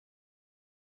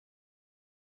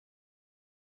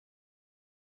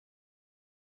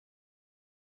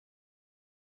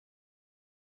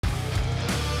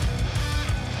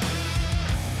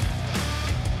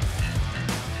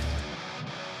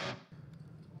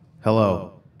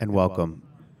Hello and welcome.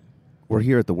 We're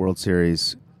here at the World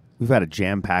Series. We've had a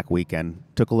jam-packed weekend.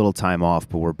 Took a little time off,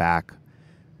 but we're back.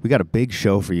 We got a big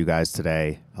show for you guys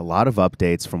today. A lot of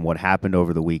updates from what happened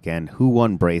over the weekend. Who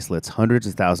won bracelets, hundreds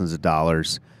of thousands of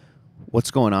dollars.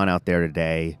 What's going on out there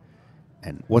today?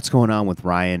 And what's going on with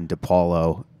Ryan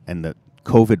DePaulo and the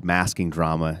COVID masking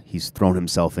drama he's thrown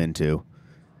himself into.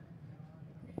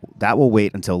 That will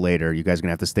wait until later. You guys are going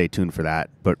to have to stay tuned for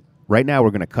that. But right now,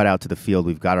 we're going to cut out to the field.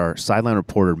 We've got our sideline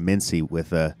reporter, Mintzy,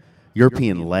 with a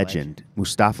European legend,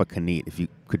 Mustafa Kanit. If you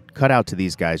could cut out to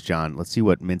these guys, John, let's see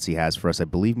what Mintzy has for us. I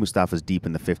believe Mustafa's deep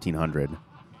in the 1500. You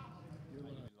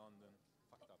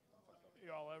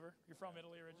all over? You're from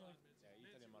Italy originally?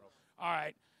 All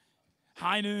right.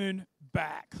 High noon,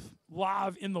 back,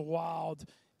 live in the wild.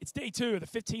 It's day two of the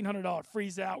 $1,500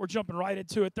 freeze out. We're jumping right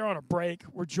into it. They're on a break.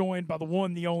 We're joined by the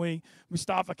one, the only,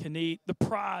 Mustafa Kanit, the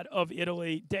pride of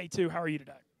Italy. Day two, how are you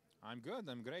today? I'm good.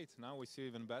 I'm great. Now we see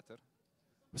even better.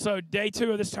 So day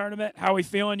two of this tournament, how are we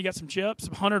feeling? You got some chips,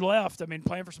 100 left. I mean,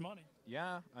 playing for some money.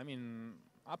 Yeah, I mean,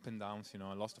 up and downs. You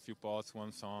know, I lost a few pots,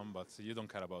 won some, but you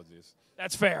don't care about this.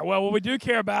 That's fair. Well, what we do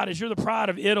care about is you're the pride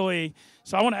of Italy.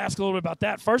 So I want to ask a little bit about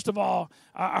that. First of all,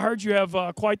 I heard you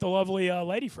have quite the lovely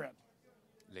lady friend.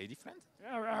 Lady friend?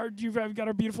 Yeah, I heard you've got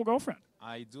a beautiful girlfriend.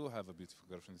 I do have a beautiful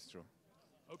girlfriend, it's true.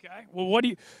 Okay. Well, what do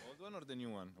you... Old one or the new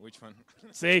one? Which one?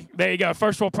 See, there you go.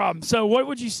 First world problem. So what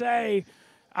would you say...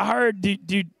 I heard,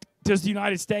 does the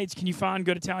United States, can you find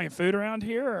good Italian food around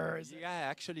here? Or is yeah,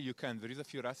 actually you can. There is a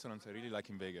few restaurants I really like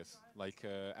in Vegas. Like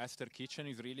Esther Kitchen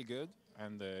is really good,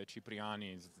 and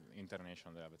Cipriani is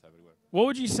international. They have it everywhere. What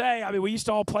would you say? I mean, we used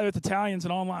to all play with Italians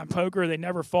in online poker. They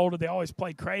never folded. They always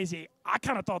played crazy. I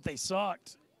kind of thought they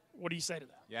sucked. What do you say to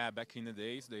that? Yeah, back in the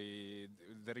days,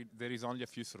 there is only a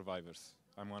few survivors.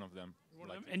 I'm one of them.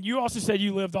 And you also said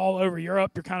you lived all over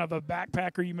Europe. You're kind of a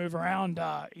backpacker. You move around.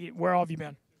 Where all have you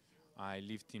been? I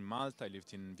lived in Malta. I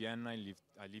lived in Vienna.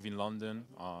 I live in London.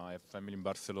 I have family in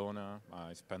Barcelona.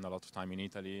 I spend a lot of time in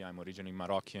Italy. I'm originally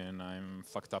Moroccan. I'm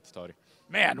fucked up story.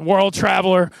 Man, world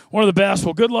traveler, one of the best.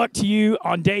 Well, good luck to you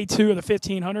on day two of the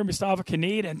 1500, Mustafa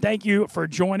Kanit, and thank you for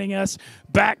joining us.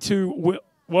 Back to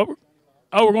what?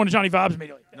 Oh, we're going to Johnny Vibes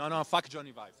immediately. No, fuck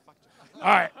Johnny Vibes. Fuck Johnny. All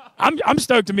right, I'm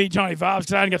stoked to meet Johnny Vibes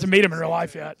because I didn't get to meet him in real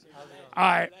life yet. All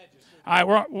right,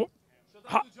 all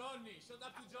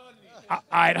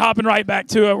right, hopping right back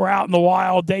to it. We're out in the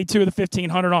wild, day two of the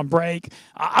 1500 on break.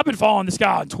 I've been following this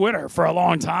guy on Twitter for a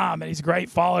long time, and he's a great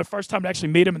follow. First time to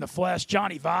actually meet him in the flesh.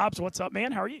 Johnny Vibes, what's up,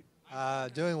 man? How are you?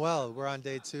 Doing well. We're on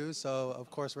day two, so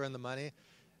of course we're in the money.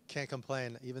 Can't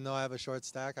complain. Even though I have a short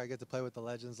stack, I get to play with the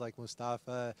legends like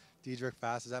Mustafa, Diedrich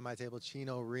Fast is at my table,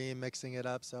 Chino, Reem, mixing it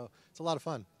up, so it's a lot of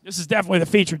fun. This is definitely the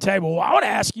featured table. Well, I want to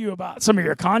ask you about some of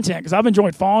your content because I've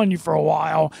enjoyed following you for a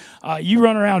while. You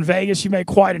run around Vegas. You make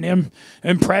quite an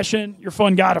impression. You're a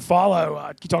fun guy to follow.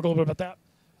 Can you talk a little bit about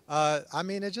that? I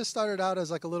mean, it just started out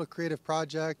as like a little creative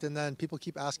project, and then people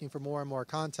keep asking for more and more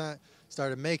content.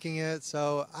 Started making it,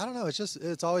 so I don't know.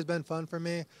 It's always been fun for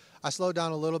me. I slowed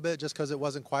down a little bit just because it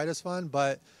wasn't quite as fun,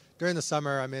 but during the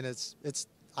summer, I mean,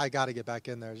 I got to get back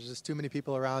in there. There's just too many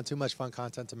people around, too much fun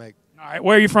content to make. All right,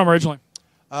 where are you from originally?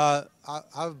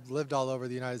 I've lived all over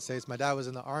the United States. My dad was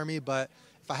in the Army, but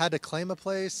if I had to claim a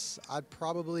place, I'd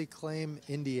probably claim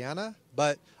Indiana.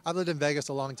 But I've lived in Vegas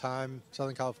a long time,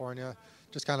 Southern California,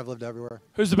 just kind of lived everywhere.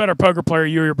 Who's the better poker player,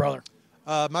 you or your brother?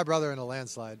 My brother in a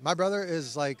landslide. My brother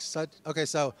is like such, okay,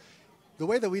 so the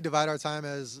way that we divide our time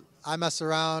is I mess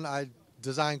around, I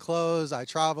design clothes, I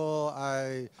travel,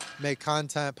 I make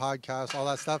content, podcasts, all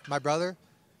that stuff. My brother,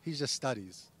 he just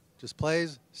studies, just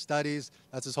plays, studies.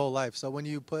 That's his whole life. So when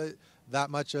you put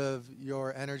that much of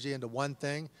your energy into one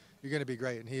thing, you're going to be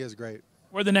great, and he is great.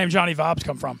 Where'd the name Johnny Vibes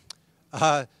come from?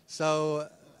 So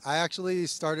I actually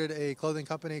started a clothing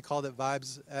company, called it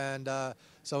Vibes, and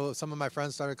so some of my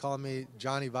friends started calling me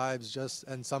Johnny Vibes,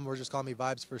 and some were just calling me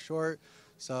Vibes for short.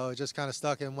 So it just kind of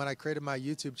stuck. And when I created my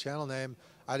YouTube channel name,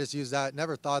 I just used that.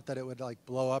 Never thought that it would like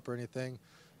blow up or anything.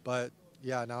 But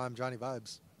yeah, now I'm Johnny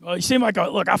Vibes. Well, you seem like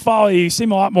look, I follow you. You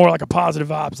seem a lot more like a positive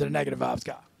vibes than a negative vibes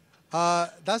guy.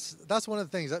 That's one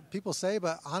of the things that people say,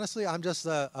 but honestly, I'm just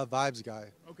a vibes guy.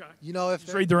 Okay. You know, if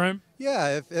just read the room.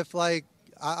 Yeah, if like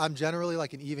I'm generally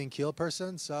like an even keel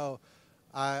person, so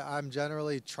I'm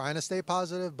generally trying to stay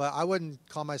positive, but I wouldn't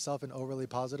call myself an overly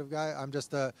positive guy. I'm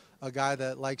just a guy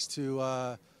that likes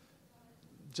to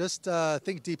just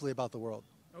think deeply about the world.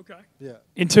 Okay. Yeah.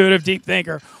 Intuitive, deep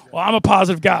thinker. Well, I'm a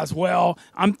positive guy as well.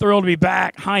 I'm thrilled to be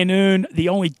back. High Noon, the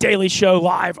only daily show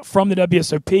live from the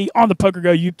WSOP on the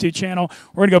PokerGO YouTube channel.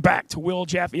 We're going to go back to Will,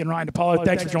 Jaffe, and Ryan DePaulo.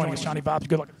 Thanks for joining us, Johnny Vibes.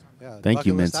 Good luck. Yeah, thank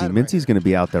you, Mintzy. Mintzy's going to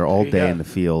be out there all day in the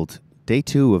field. Day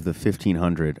 2 of the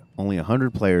 1500. Only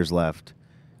 100 players left.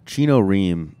 Chino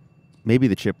Ream, maybe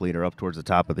the chip leader, up towards the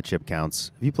top of the chip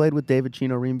counts. Have you played with David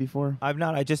Chino Ream before? I've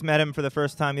not. I just met him for the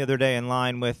first time the other day in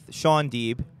line with Sean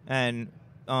Deeb, and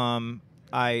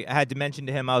I had to mention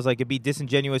to him, I was like, it'd be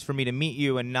disingenuous for me to meet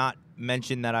you and not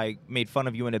mention that I made fun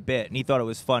of you in a bit. And he thought it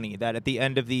was funny that at the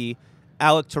end of the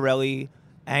Alec Torelli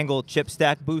angle chip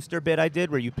stack booster bit I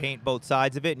did, where you paint both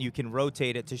sides of it and you can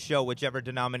rotate it to show whichever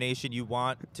denomination you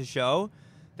want to show,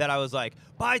 that I was like,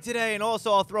 buy today, and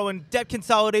also I'll throw in Debt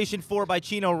Consolidation 4 by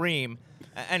Chino Ream.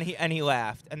 And he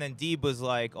laughed. And then Deeb was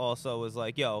like,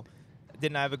 yo,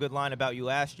 didn't I have a good line about you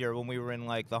last year when we were in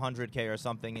like the 100K or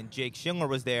something, and Jake Schindler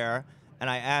was there, and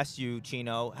I asked you,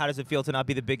 Chino, how does it feel to not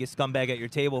be the biggest scumbag at your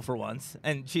table for once?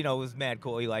 And Chino was mad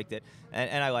cool. He liked it.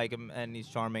 And I like him, and he's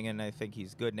charming, and I think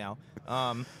he's good now.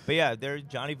 But yeah, there's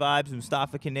Johnny Vibes,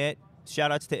 Mustafa Knit.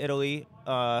 Shout-outs to Italy.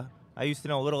 I used to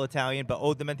know a little Italian, but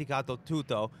ho dimenticato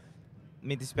tutto.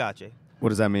 Mi dispiace. What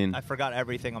does that mean? I forgot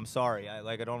everything. I'm sorry.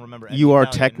 I don't remember any You are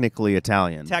Italian. technically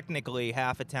Italian. Technically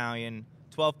half Italian,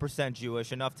 12%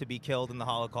 Jewish, enough to be killed in the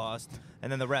Holocaust,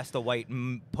 and then the rest a white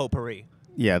potpourri.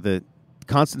 Yeah, the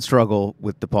constant struggle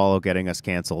with DePaulo getting us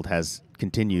canceled has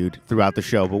continued throughout the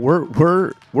show, but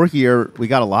we're here. We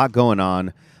got a lot going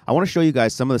on. I want to show you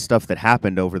guys some of the stuff that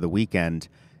happened over the weekend.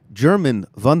 German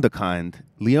Wunderkind,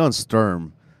 Leon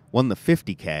Sturm, won the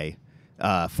 50K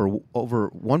for over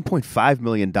 $1.5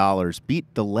 million, beat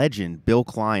the legend Bill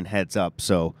Klein heads up,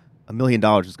 so $1 million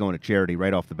is going to charity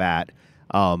right off the bat.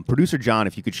 Producer John,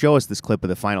 if you could show us this clip of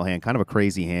the final hand, kind of a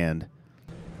crazy hand.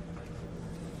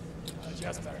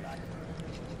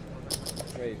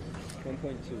 Trade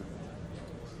 1.2.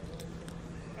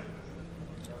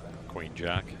 Queen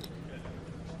Jack.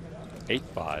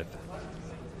 8-5.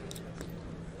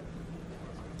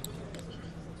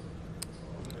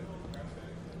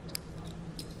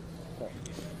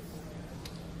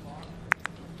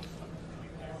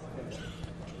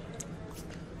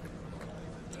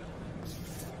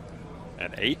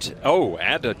 An 8. Oh,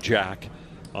 and a jack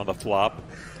on the flop.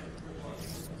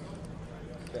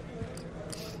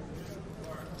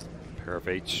 Pair of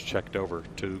 8s checked over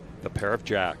to the pair of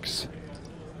jacks.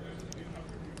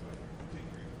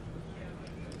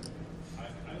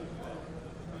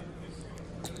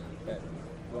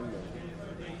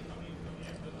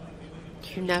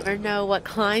 You never know what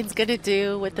Klein's going to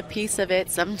do with a piece of it.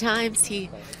 Sometimes he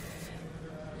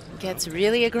gets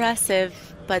really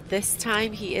aggressive, but this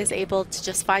time he is able to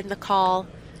just find the call.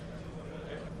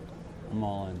 I'm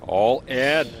all in. All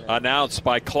in, announced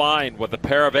by Klein with a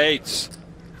pair of 8s.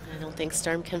 I don't think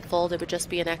Sturm can fold. It would just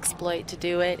be an exploit to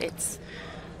do it. It's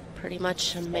pretty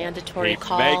much a mandatory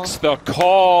call. He makes the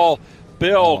call.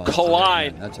 Bill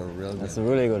Klein That's a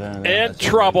really good hand. in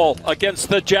trouble against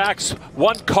the jacks.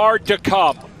 One card to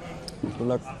come. Good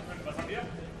luck.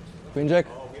 Queen Jack.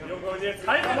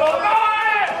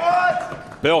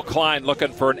 Bill Klein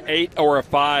looking for an 8 or a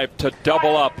 5 to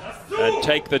double up and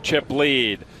take the chip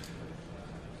lead.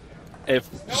 If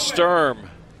Sturm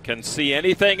can see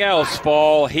anything else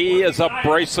fall, he is a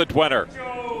bracelet winner.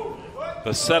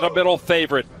 The sentimental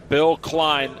favorite, Bill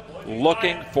Klein,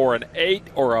 looking for an 8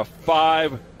 or a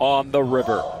 5 on the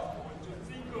river.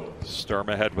 Sturm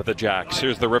ahead with the jacks.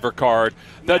 Here's the river card.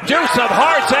 The deuce of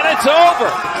hearts, and it's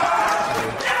over.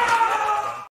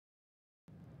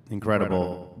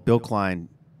 Incredible. Bill Klein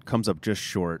comes up just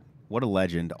short. What a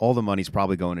legend. All the money's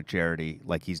probably going to charity,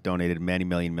 like he's donated many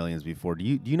millions before. Do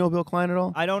you know Bill Klein at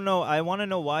all? I don't know. I want to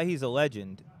know why he's a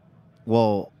legend.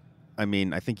 Well, I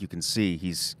mean, I think you can see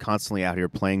he's constantly out here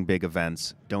playing big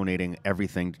events, donating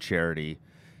everything to charity,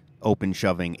 open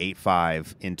shoving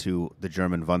 8-5 into the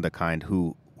German Wunderkind,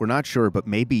 who we're not sure, but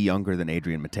may be younger than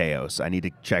Adrian Mateos. I need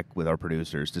to check with our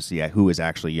producers to see who is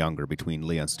actually younger between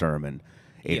Leon Sturm and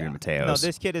Adrian Mateos. No,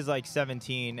 this kid is like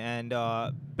 17, and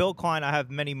Bill Klein, I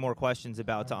have many more questions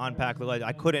about to unpack.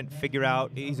 I couldn't figure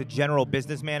out. He's a general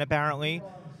businessman, apparently.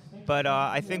 But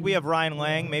I think we have Ryan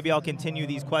Lang. Maybe I'll continue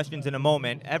these questions in a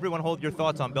moment. Everyone hold your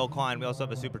thoughts on Bill Klein. We also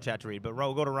have a super chat to read. But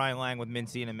we'll go to Ryan Lang with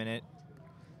Mintzy in a minute.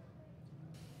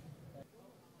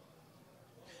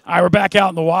 All right, we're back out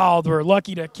in the wild. We're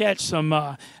lucky to catch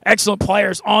some excellent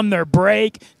players on their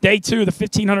break. Day 2, the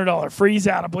 $1,500 freeze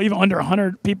out. I believe under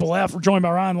 100 people left. We're joined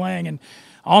by Ryan Lang and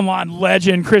online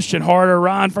legend Christian Harder.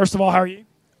 Ryan, first of all, how are you?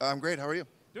 I'm great. How are you?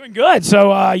 Doing good.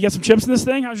 So you got some chips in this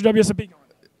thing? How's your WSOP going?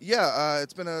 Yeah,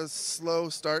 it's been a slow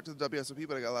start to the WSOP,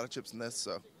 but I got a lot of chips in this.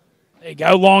 So There you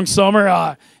go. Long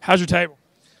summer. How's your table?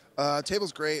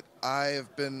 Table's great.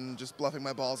 I've been just bluffing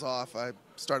my balls off. I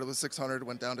started with 600,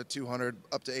 went down to 200,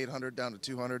 up to 800, down to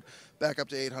 200, back up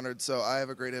to 800. So I have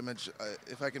a great image.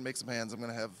 If I can make some hands, I'm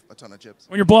going to have a ton of chips.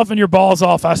 When you're bluffing your balls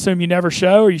off, I assume you never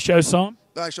show, or you show some?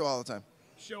 I show all the time.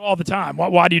 Show all the time.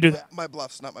 Why do you do that? My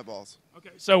bluffs, not my balls. Okay.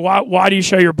 So why do you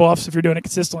show your bluffs if you're doing it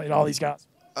consistently to all these guys?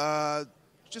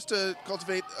 Just to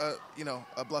cultivate,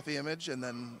 a bluffy image, and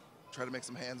then try to make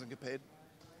some hands and get paid.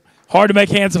 Hard to make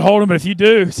hands and hold them, but if you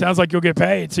do, sounds like you'll get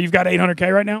paid. So you've got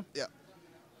 $800K right now? Yeah.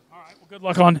 All right. Well, good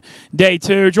luck on day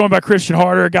 2. Joined by Christian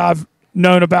Harder, a guy I've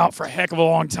known about for a heck of a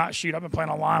long time. Shoot, I've been playing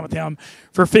online with him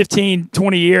for 15,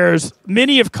 20 years.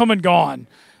 Many have come and gone.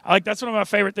 That's one of my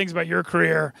favorite things about your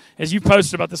career, is you've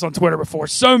posted about this on Twitter before.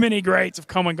 So many greats have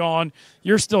come and gone.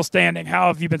 You're still standing. How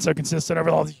have you been so consistent over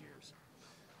all these years?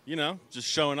 Just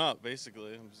showing up,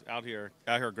 basically. I'm just out here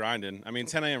grinding.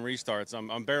 10 a.m. restarts.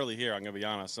 I'm barely here, I'm going to be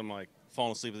honest. I'm,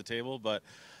 falling asleep at the table. But,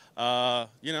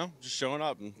 just showing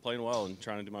up and playing well and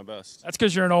trying to do my best. That's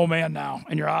because you're an old man now,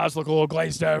 and your eyes look a little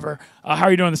glazed over. How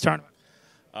are you doing this tournament?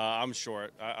 I'm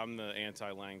short. I'm the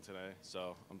anti-Lang today,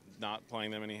 so I'm not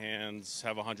playing that many hands,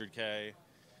 have 100K.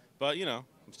 But, I'm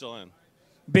still in.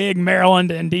 Big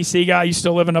Maryland and D.C. guy. You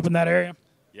still living up in that area?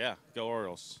 Yeah, go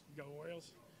Orioles. Go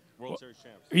Orioles. World Series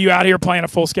champs. Are you out here playing a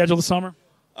full schedule this summer?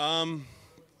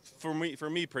 For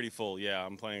me, pretty full. Yeah,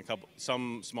 I'm playing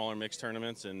some smaller mixed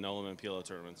tournaments and no limit PLO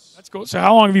tournaments. That's cool. So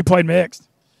how long have you played mixed?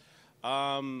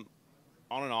 On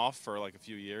and off for a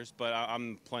few years, but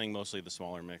I'm playing mostly the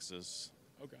smaller mixes.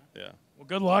 Okay. Yeah. Well,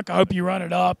 good luck. I hope you run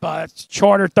it up. It's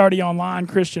Charter 30 online,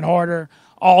 Christian Harder,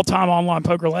 all-time online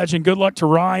poker legend. Good luck to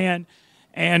Ryan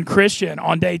and Christian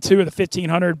on day 2 of the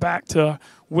 1500. Back to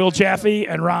Will Jaffe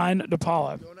and Ryan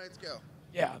DePaulo. Go Knights, go.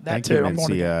 Yeah, that Thank too. you, I'm going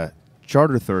to Mintzy.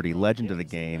 Charter 30, legend of the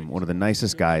game, one of the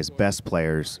nicest guys, best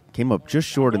players. Came up just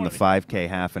short in the 5K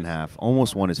half and half.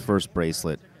 Almost won his first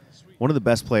bracelet. One of the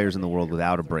best players in the world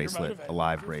without a bracelet, a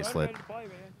live bracelet.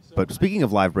 But speaking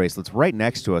of live bracelets, right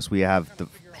next to us we have the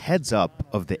heads up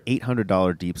of the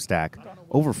 $800 deep stack.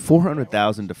 Over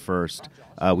 $400,000 to first.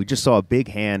 We just saw a big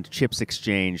hand, chips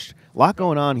exchanged. A lot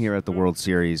going on here at the World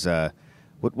Series.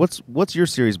 What's your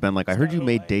series been like? I heard you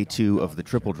made day 2 of the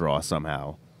triple draw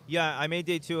somehow. Yeah, I made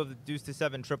day 2 of the deuce to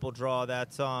 7 triple draw.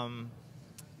 That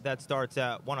starts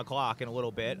at 1 o'clock in a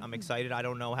little bit. I'm excited. I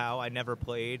don't know how. I never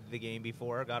played the game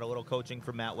before. Got a little coaching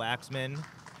from Matt Waxman.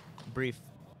 Brief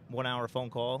 1-hour phone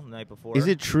call the night before. Is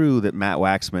it true that Matt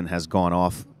Waxman has gone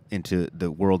off into the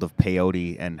world of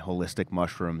peyote and holistic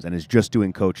mushrooms and is just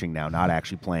doing coaching now, not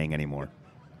actually playing anymore?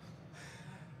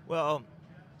 Well,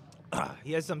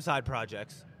 he has some side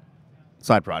projects.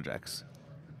 Side projects.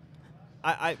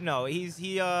 No,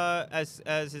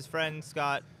 as his friend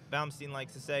Scott Baumstein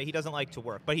likes to say, he doesn't like to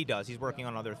work, but he does. He's working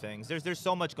on other things. There's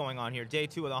so much going on here. Day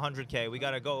 2 of the 100K. We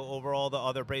got to go over all the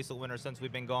other bracelet winners since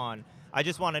we've been gone. I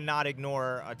just want to not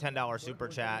ignore a $10 super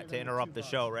chat to interrupt the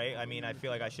show, right? I feel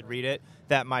like I should read it.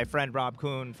 That my friend Rob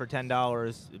Kuhn for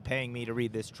 $10 paying me to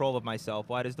read this troll of myself.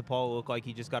 Why does DePaulo look like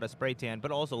he just got a spray tan,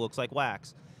 but also looks like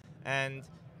wax? And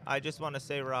I just want to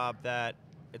say, Rob, that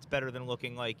it's better than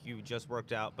looking like you just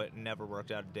worked out but never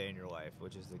worked out a day in your life,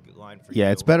 which is the line for you.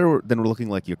 Yeah, it's better than looking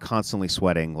like you're constantly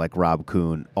sweating like Rob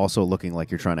Kuhn, also looking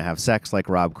like you're trying to have sex like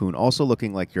Rob Kuhn, also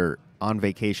looking like you're on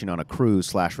vacation on a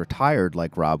cruise / retired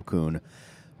like Rob Kuhn.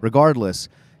 Regardless,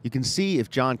 you can see if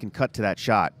John can cut to that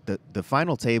shot. The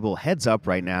final table heads up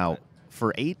right now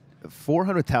for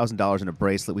 $400,000 in a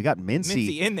bracelet. We got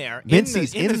Mintzy in there.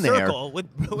 Mintzy's in the there. Circle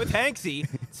with Hanksy.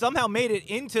 Somehow made it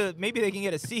into, maybe they can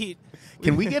get a seat.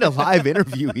 Can we get a live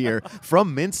interview here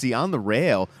from Mintzy on the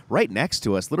rail right next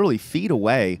to us, literally feet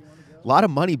away? A lot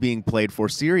of money being played for,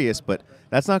 serious, but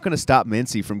that's not going to stop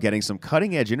Mintzy from getting some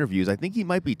cutting-edge interviews. I think he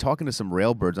might be talking to some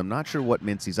railbirds. I'm not sure what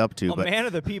Mintzy's up to. But man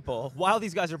of the people. While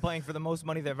these guys are playing for the most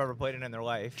money they've ever played in their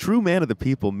life. True man of the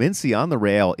people. Mintzy on the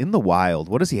rail in the wild.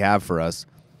 What does he have for us?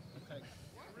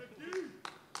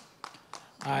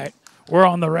 All right. We're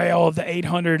on the rail of the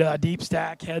 800 deep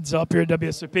stack, heads up here at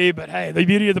WSOP. But, hey, the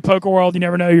beauty of the poker world, you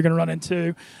never know who you're going to run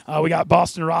into. We got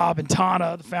Boston Rob and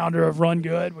Tana, the founder of Run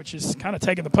Good, which is kind of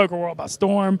taking the poker world by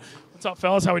storm. What's up,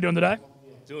 fellas? How we doing today?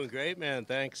 Doing great, man.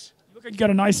 Thanks. You look like you got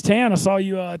a nice tan. I saw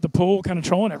you at the pool kind of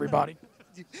trolling everybody.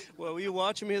 Well, were you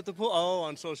watching me at the pool? Oh,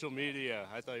 on social media.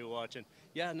 I thought you were watching.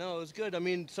 Yeah, no, it was good.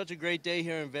 Such a great day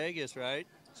here in Vegas, right?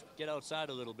 Get outside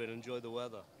a little bit, enjoy the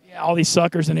weather. Yeah, all these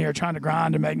suckers in here trying to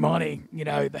grind and make money.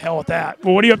 The hell with that.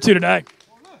 Well, what are you up to today?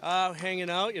 Hanging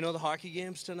out. The hockey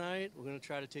games tonight. We're going to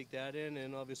try to take that in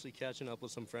and obviously catching up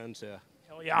with some friends here.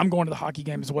 Hell yeah, I'm going to the hockey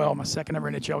game as well, my second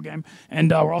ever NHL game.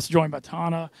 And we're also joined by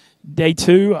Tana. Day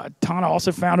 2, Tana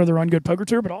also founder of the Run Good Poker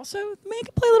Tour, but also, man,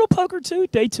 can play a little poker too.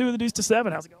 Day 2 of the Deuce to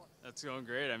 7. How's it going? That's going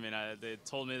great. I mean, they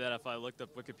told me that if I looked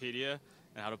up Wikipedia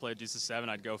and how to play Deuce to 7,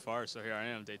 I'd go far. So here I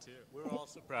am, day 2. We're all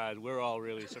surprised. We're all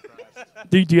really surprised.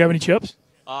 Do you have any chips?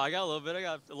 I got a little bit. I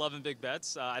got 11 big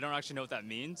bets. I don't actually know what that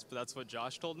means, but that's what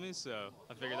Josh told me, so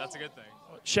I figured that's a good thing.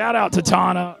 Shout out to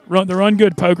Tana. The Run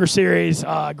Good Poker Series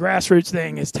grassroots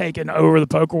thing has taken over the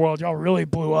poker world. Y'all really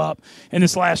blew up in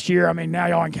this last year. I mean, now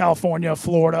y'all in California,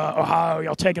 Florida, Ohio.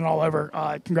 Y'all taking it all over.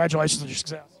 Congratulations on your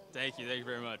success. Thank you. Thank you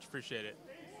very much. Appreciate it.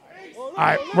 All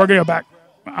right, we're going to go back.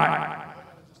 All right.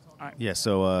 Yeah,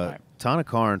 so Tana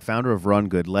Karn, founder of Run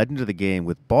Good, led into the game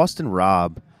with Boston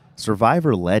Rob,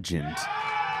 Survivor legend.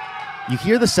 You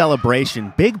hear the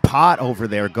celebration, big pot over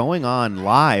there going on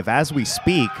live as we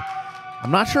speak. I'm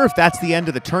not sure if that's the end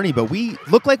of the tourney, but we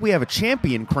look like we have a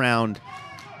champion crowned.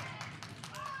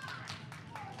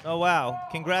 Oh, wow.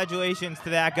 Congratulations to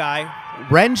that guy.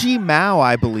 Renji Mao,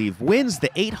 I believe, wins the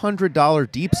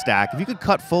 $800 deep stack. If you could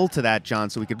cut full to that, John,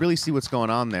 so we could really see what's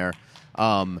going on there.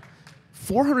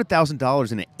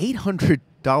 $400,000 in an $800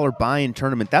 buy-in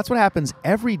tournament. That's what happens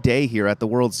every day here at the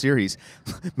World Series.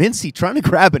 Mintzy trying to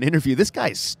grab an interview. This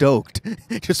guy's stoked.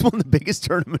 Just won the biggest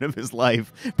tournament of his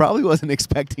life. Probably wasn't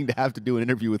expecting to have to do an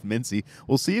interview with Mintzy.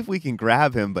 We'll see if we can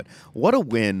grab him, but what a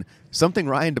win. Something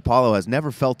Ryan DePaulo has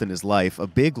never felt in his life. A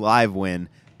big live win,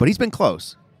 but he's been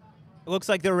close. It looks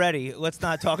like they're ready. Let's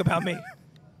not talk about me.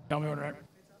 Tell me when we're ready.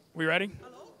 We ready?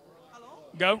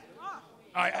 Go?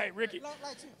 All right, hey, Ricky.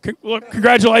 Look,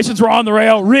 congratulations. We're on the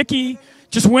rail. Ricky,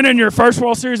 just winning your first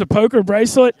World Series of Poker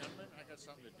bracelet.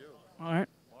 All right.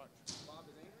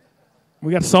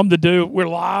 We got something to do. We're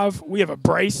live. We have a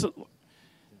bracelet.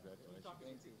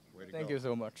 Thank you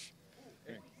so much.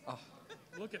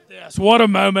 Look at this. What a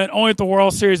moment. Only at the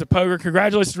World Series of Poker.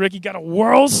 Congratulations, Ricky. Got a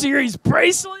World Series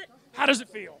bracelet. How does it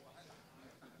feel?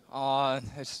 I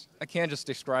can't just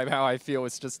describe how I feel.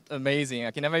 It's just amazing.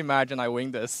 I can never imagine I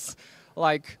win this.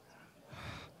 Like,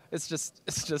 it's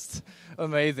just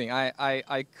amazing.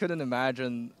 I couldn't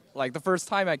imagine. Like, the first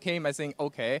time I came, I think,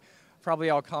 okay, probably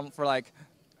I'll come for like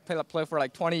play for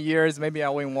like 20 years. Maybe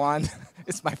I'll win one.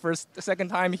 It's my second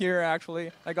time here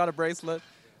actually. I got a bracelet.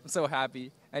 I'm so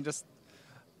happy. It's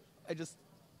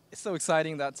so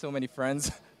exciting that so many friends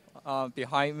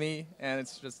behind me, and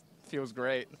it's just feels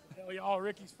great. Hell, y'all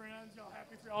Ricky's friends. Y'all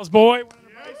happy for y'all's boy winning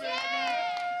the bracelet?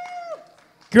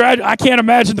 I can't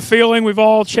imagine the feeling. We've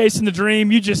all chasing the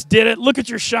dream. You just did it. Look at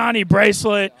your shiny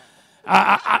bracelet.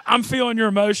 I'm feeling your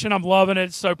emotion. I'm loving it.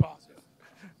 It's so positive.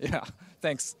 Yeah,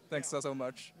 thanks so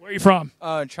much. Where are you from?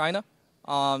 China.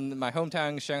 My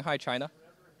hometown, Shanghai, China.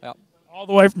 Yeah. All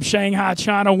the way from Shanghai,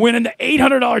 China, winning the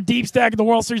 $800 deep stack in the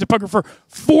World Series of Poker for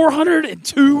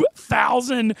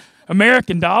 $402,000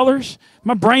 American dollars.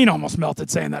 My brain almost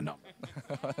melted saying that number.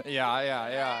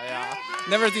 Yeah.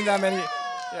 Never seen that many.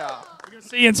 Yeah. We're going to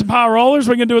see you in some high rollers.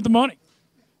 What are you going to do with the money?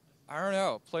 I don't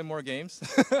know. Play more games.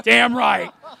 Damn right.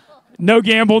 No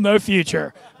gamble, no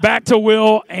future. Back to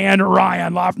Will and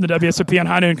Ryan, live from the WSOP on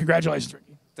High Noon. Congratulations,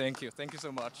 Ricky. Thank you. Thank you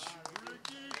so much.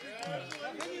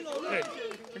 Hey,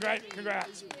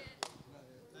 congrats.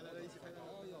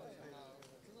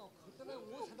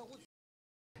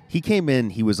 He came in,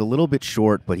 he was a little bit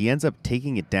short, but he ends up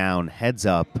taking it down, heads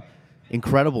up.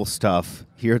 Incredible stuff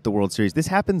here at the World Series. This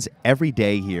happens every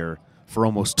day here for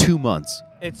almost 2 months.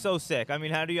 It's so sick. I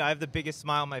mean, I have the biggest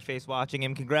smile on my face watching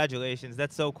him. Congratulations.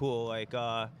 That's so cool. Like,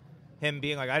 him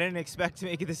being like, I didn't expect to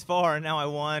make it this far, and now I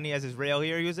won. He has his rail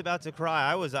here. He was about to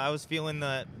cry. I was feeling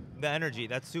the energy.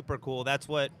 That's super cool. That's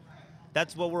what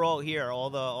we're all here.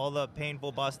 All the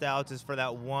painful bust outs is for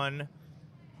that one.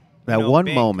 That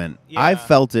one moment, yeah. I've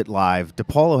felt it live.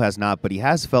 DePaulo has not, but he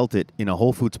has felt it in a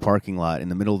Whole Foods parking lot in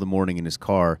the middle of the morning in his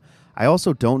car. I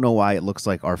also don't know why it looks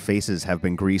like our faces have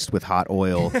been greased with hot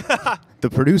oil.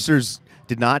 The producers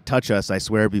did not touch us, I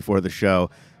swear, before the show.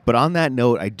 But on that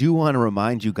note, I do want to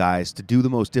remind you guys to do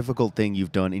the most difficult thing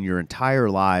you've done in your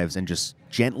entire lives and just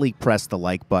gently press the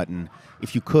like button.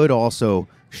 If you could also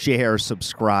share,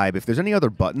 subscribe. If there's any other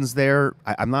buttons there,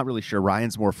 I'm not really sure.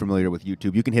 Ryan's more familiar with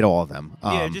YouTube. You can hit all of them.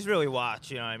 Yeah, just really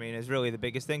watch. You know what I mean? Is really the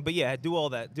biggest thing. But yeah, do all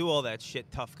that shit,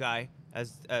 tough guy,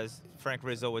 as Frank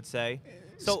Rizzo would say.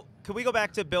 So can we go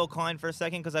back to Bill Klein for a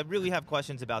second? Because I really have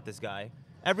questions about this guy.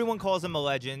 Everyone calls him a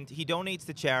legend. He donates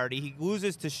to charity. He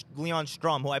loses to Leon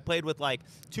Strum, who I played with like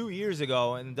 2 years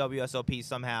ago in the WSOP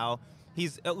somehow.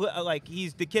 He's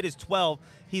the kid is 12.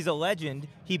 He's a legend.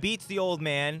 He beats the old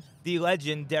man, the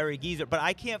legendary Geezer. But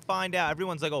I can't find out.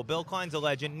 Everyone's like, oh, Bill Klein's a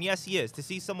legend. And yes, he is. To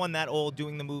see someone that old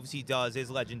doing the moves he does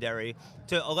is legendary.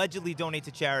 To allegedly donate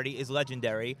to charity is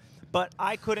legendary. But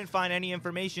I couldn't find any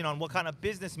information on what kind of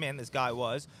businessman this guy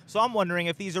was. So I'm wondering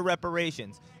if these are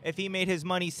reparations. If he made his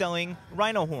money selling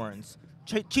rhino horns,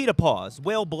 cheetah paws,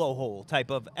 whale blowhole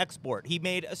type of export. He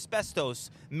made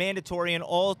asbestos mandatory in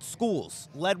all schools.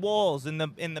 Lead walls in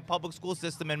the public school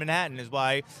system in Manhattan is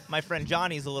why my friend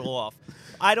Johnny's a little off.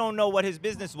 I don't know what his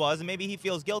business was, and maybe he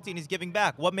feels guilty and he's giving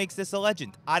back. What makes this a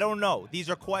legend? I don't know. These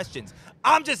are questions.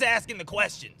 I'm just asking the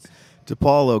questions.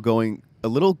 DePaulo going a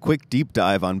little quick deep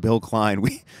dive on Bill Klein.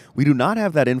 We do not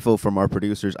have that info from our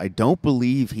producers. I don't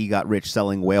believe he got rich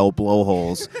selling whale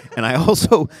blowholes. And I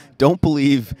also don't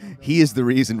believe he is the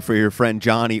reason for your friend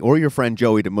Johnny or your friend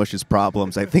Joey to mush his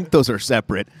problems. I think those are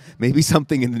separate. Maybe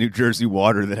something in the New Jersey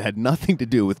water that had nothing to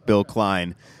do with Bill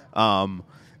Klein.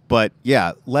 But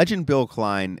yeah, legend Bill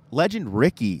Klein, legend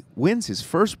Ricky wins his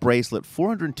first bracelet,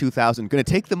 $402,000. Going to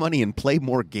take the money and play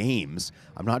more games.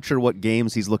 I'm not sure what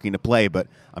games he's looking to play, but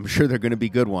I'm sure they're going to be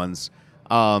good ones.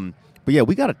 But yeah,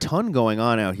 we got a ton going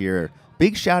on out here.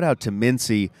 Big shout out to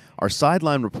Mintzy, our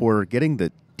sideline reporter, getting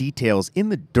the details in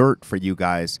the dirt for you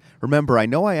guys. Remember, I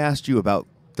know I asked you about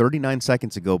 39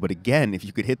 seconds ago, but again, if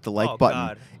you could hit the like button,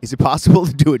 God. Is it possible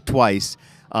to do it twice?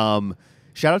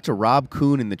 Shout out to Rob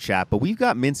Kuhn in the chat, but we've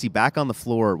got Mintzy back on the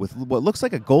floor with what looks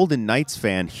like a Golden Knights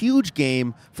fan. Huge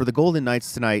game for the Golden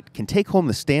Knights tonight. Can take home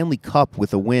the Stanley Cup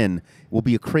with a win. It will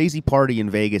be a crazy party in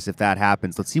Vegas if that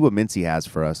happens. Let's see what Mintzy has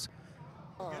for us.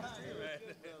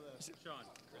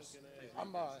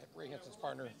 I'm Ray Henson's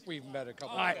partner. We've met a couple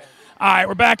All right. of times. All right,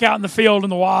 we're back out in the field in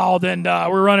the wild, and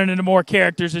we're running into more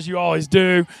characters as you always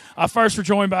do. First, we're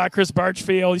joined by Chris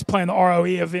Birchfield. He's playing the ROE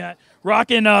event.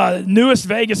 Rocking newest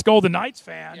Vegas Golden Knights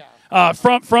fan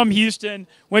from Houston.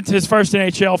 Went to his first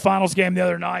NHL Finals game the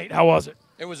other night. How was it?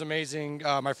 It was amazing.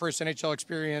 My first NHL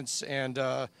experience, and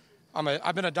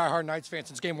I've been a diehard Knights fan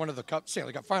since Game 1 of the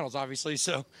Stanley Cup Finals, obviously.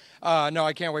 So, no,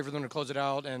 I can't wait for them to close it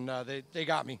out, and they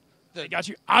got me. They got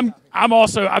you. I've only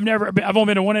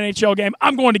been to one NHL game.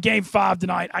 I'm going to Game 5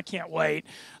 tonight. I can't wait.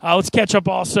 Let's catch up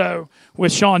also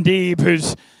with Sean Deeb,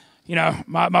 who's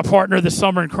my partner this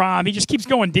summer in crime. He just keeps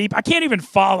going deep. I can't even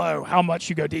follow how much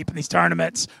you go deep in these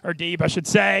tournaments, or deep, I should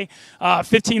say.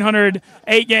 1,500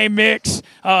 8-game mix.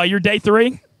 You're day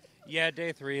 3? Yeah,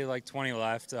 day 3, like 20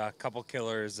 left. A couple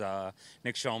killers.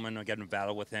 Nick Schulman, I'm getting a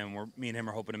battle with him. Me and him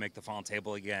are hoping to make the final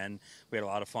table again. We had a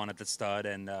lot of fun at the stud,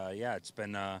 and yeah, it's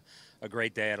been a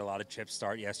great day. I had a lot of chips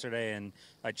start yesterday, and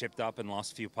I chipped up and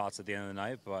lost a few pots at the end of the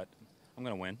night, but I'm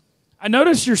going to win. I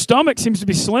noticed your stomach seems to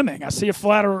be slimming. I see a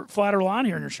flatter line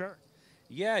here in your shirt.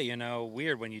 Yeah,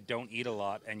 weird when you don't eat a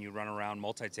lot and you run around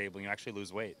multi-table and you actually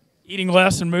lose weight. Eating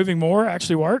less and moving more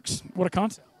actually works. What a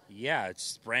concept. Yeah,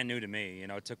 it's brand new to me.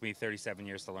 It took me 37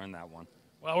 years to learn that one.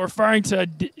 Well, referring to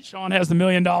Sean has the $1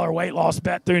 million weight loss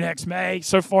bet through next May.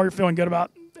 So far, you're feeling good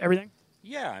about everything?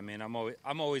 Yeah, I mean,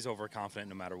 I'm always overconfident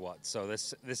no matter what. So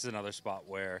this is another spot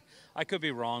where I could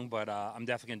be wrong, but I'm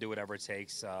definitely gonna do whatever it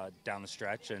takes down the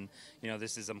stretch. And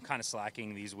I'm kind of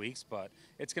slacking these weeks, but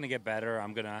it's gonna get better.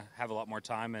 I'm gonna have a lot more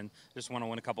time, and just want to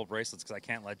win a couple bracelets because I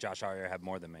can't let Josh Arya have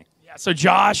more than me. Yeah. So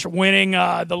Josh winning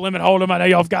the limit hold'em. I know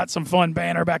y'all have got some fun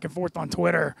banter back and forth on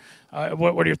Twitter.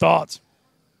 What are your thoughts?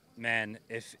 Man,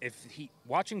 if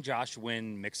watching Josh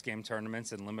win mixed game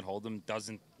tournaments and limit hold'em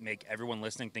doesn't make everyone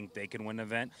listening think they can win an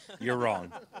event, you're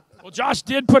wrong. Well, Josh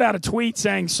did put out a tweet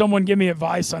saying, "Someone give me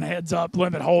advice on heads up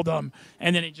limit hold'em,"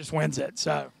 and then he just wins it.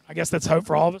 So I guess that's hope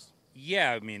for all of us.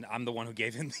 Yeah, I mean, I'm the one who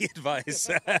gave him the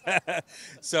advice.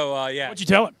 So yeah. What'd you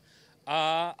tell him?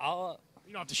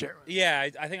 You don't have to share it. Yeah,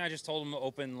 I think I just told him to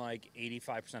open like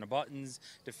 85% of buttons,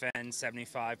 defend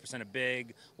 75% of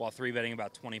big, while 3-betting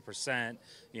about 20%.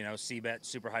 C-bet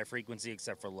super high frequency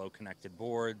except for low connected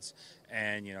boards,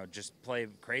 and just play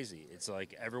crazy. It's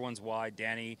like everyone's wide.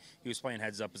 Danny, he was playing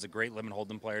heads up, is a great limit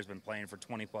hold'em player, has been playing for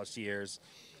 20+ years.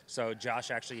 So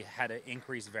Josh actually had an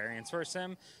increased variance versus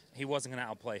him. He wasn't going to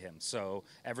outplay him. So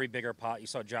every bigger pot, you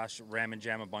saw Josh ram and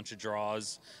jam a bunch of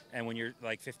draws. And when you're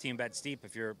like 15 bets deep,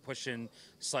 if you're pushing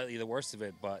slightly the worst of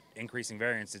it, but increasing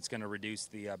variance, it's going to reduce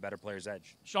the better player's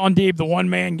edge. Sean Deeb, the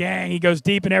one-man gang. He goes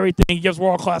deep in everything. He gives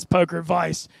world-class poker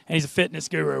advice, and he's a fitness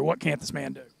guru. What can't this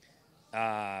man do?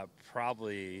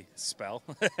 Probably spell.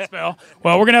 Spell.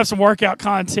 Well, we're going to have some workout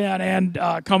content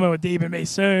and coming with Deeb and me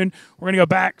soon. We're going to go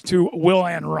back to Will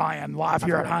and Ryan live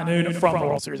here at High Noon from the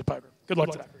World Series of Poker. Good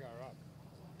luck today.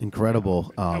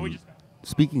 Incredible.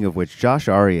 Speaking of which, Josh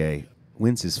Arya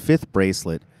wins his 5th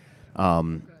bracelet.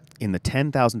 in the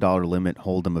 $10,000 limit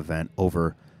Hold'em event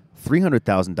over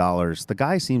 $300,000. The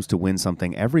guy seems to win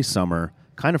something every summer.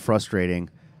 Kind of frustrating.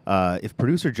 If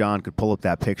producer John could pull up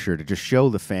that picture to just show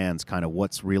the fans kind of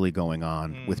what's really going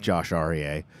on with Josh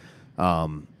Aurier.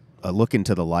 A look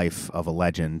into the life of a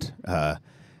legend.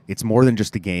 It's more than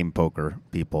just a game, poker,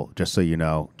 people, just so you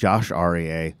know. Josh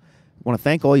Aurier. I want to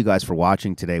thank all you guys for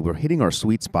watching today. We're hitting our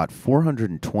sweet spot,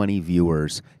 420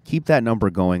 viewers. Keep that number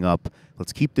going up.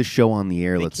 Let's keep this show on the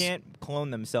air. They can't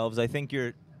clone themselves. I think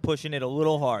you're pushing it a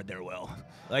little hard there, Will.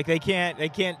 Like they can't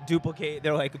duplicate.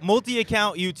 They're like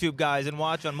multi-account YouTube guys and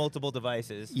watch on multiple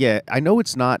devices. Yeah, I know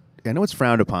it's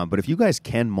frowned upon, but if you guys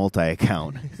can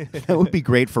multi-account, that would be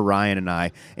great for Ryan and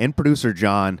I and producer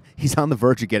John. He's on the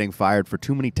verge of getting fired for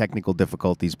too many technical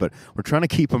difficulties, but we're trying to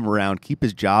keep him around, keep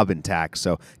his job intact.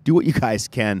 So do what you guys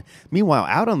can. Meanwhile,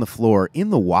 out on the floor in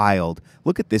the wild,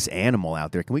 look at this animal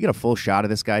out there. Can we get a full shot of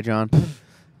this guy, John?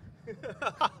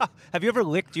 Have you ever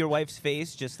licked your wife's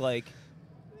face just like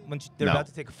when they're No. about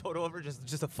to take a photo of her,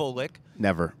 just a full lick?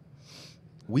 Never.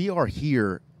 We are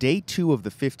here, day 2 of the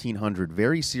 1500.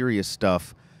 Very serious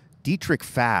stuff. Dietrich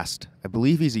Fast, I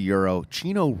believe he's a Euro.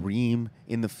 Chino Ream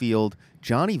in the field.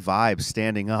 Johnny Vibe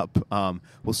standing up.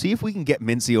 We'll see if we can get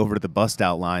Mintzy over to the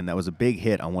bust-out line. That was a big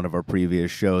hit on one of our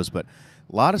previous shows. But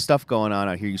a lot of stuff going on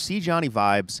out here. You see Johnny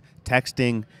Vibes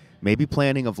texting, maybe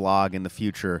planning a vlog in the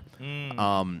future.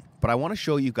 But I want to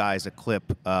show you guys a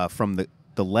clip from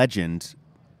the legend.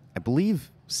 I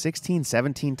believe 16,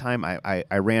 17 time.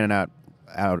 I ran it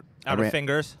out of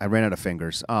fingers. I ran out of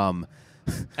fingers.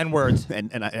 And words.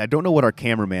 And I don't know what our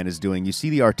cameraman is doing. You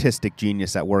see the artistic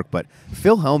genius at work, but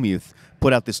Phil Hellmuth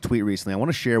put out this tweet recently. I want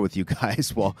to share with you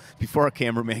guys before our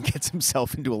cameraman gets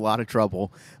himself into a lot of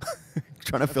trouble.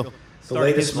 Trying to fill. The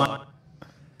latest month,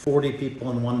 40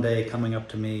 people in one day coming up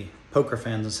to me, poker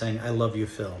fans, and saying, "I love you,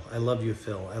 Phil. I love you,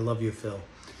 Phil. I love you, Phil."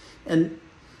 And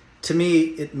to me,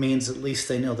 it means at least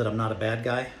they know that I'm not a bad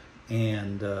guy,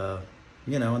 and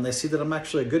and they see that I'm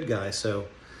actually a good guy. So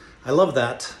I love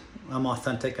that. I'm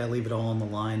authentic. I leave it all on the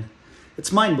line.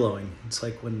 It's mind blowing. It's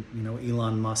like when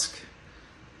Elon Musk,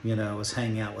 was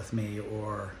hanging out with me,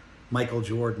 or Michael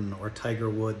Jordan, or Tiger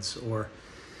Woods, or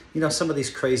some of these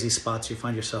crazy spots you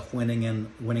find yourself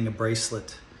winning a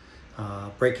bracelet,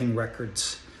 breaking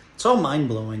records. It's all mind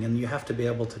blowing, and you have to be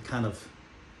able to kind of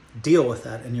deal with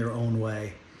that in your own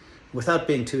way, without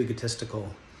being too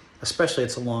egotistical. Especially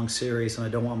it's a long series and I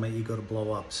don't want my ego to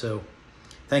blow up. So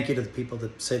thank you to the people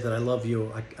that say that I love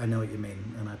you. I know what you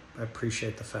mean, and I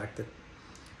appreciate the fact that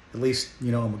at least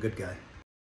I'm a good guy.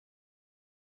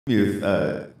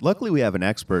 Luckily we have an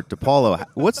expert. DePaulo,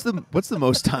 what's the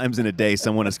most times in a day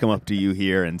someone has come up to you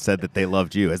here and said that they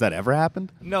loved you? Has that ever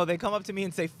happened? No, they come up to me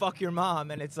and say, "Fuck your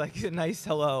mom," and it's like a nice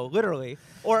hello, literally.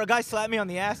 Or a guy slapped me on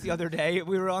the ass the other day.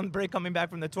 We were on break coming back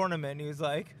from the tournament, and he was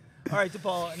like, "All right,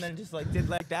 DePaulo," and then just like did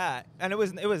like that, and it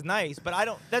was nice.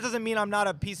 But that doesn't mean I'm not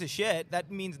a piece of shit.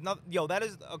 That means nothing.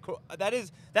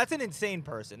 That's an insane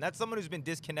person. That's someone who's been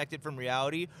disconnected from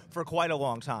reality for quite a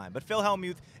long time. But Phil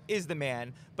Hellmuth is the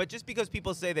man. But just because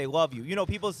people say they love you,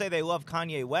 people say they love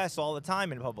Kanye West all the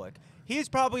time in public. He's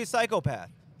probably a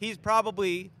psychopath. He's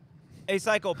probably a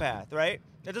psychopath, right?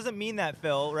 That doesn't mean that,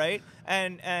 Phil, right?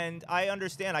 And I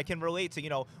understand. I can relate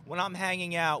to, when I'm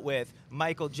hanging out with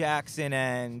Michael Jackson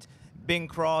and Bing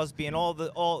Crosby and all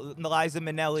Liza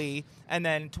Minnelli, and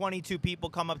then 22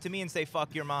 people come up to me and say,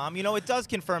 "Fuck your mom." It does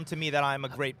confirm to me that I'm a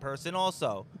great person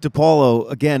also. DePaulo,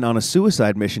 again, on a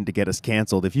suicide mission to get us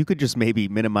canceled. If you could just maybe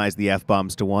minimize the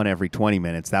F-bombs to 1 every 20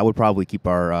 minutes, that would probably keep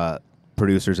our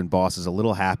producers and bosses a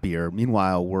little happier.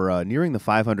 Meanwhile, we're nearing the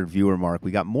 500 viewer mark.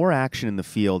 We got more action in the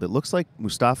field. It looks like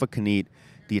Mustafa Kanit,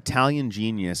 the Italian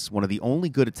genius, one of the only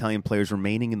good Italian players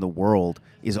remaining in the world,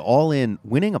 is all in,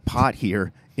 winning a pot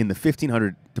here in the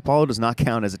 1500. DePaulo does not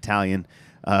count as Italian,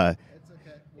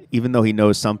 even though he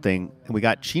knows something. And we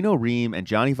got Chino Ream and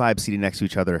Johnny Vibe seated next to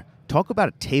each other. Talk about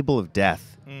a table of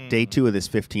death, day 2 of this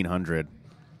 1500.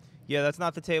 Yeah, that's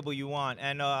not the table you want.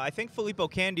 And I think Filippo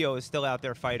Candio is still out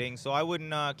there fighting, so I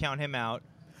wouldn't count him out.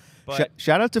 But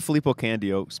Shout out to Filippo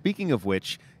Candio. Speaking of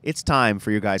which, it's time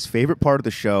for your guys' favorite part of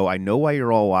the show. I know why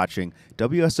you're all watching.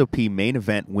 WSOP Main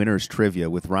Event Winners Trivia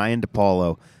with Ryan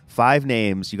DePaulo. 5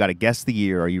 names. You got to guess the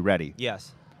year. Are you ready?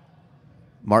 Yes.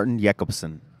 Martin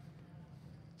Jacobson.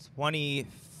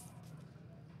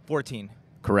 2014.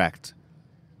 Correct.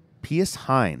 Pius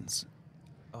Hines.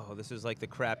 Oh, this is like the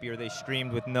crap year they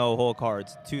streamed with no hole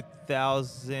cards.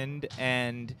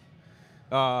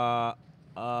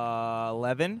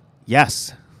 2011?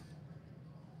 Yes.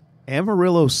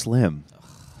 Amarillo Slim.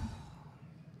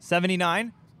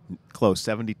 79? Close,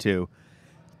 72.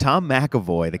 Tom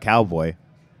McAvoy, the cowboy.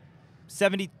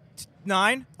 72.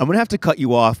 9? I'm going to have to cut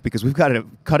you off because we've got a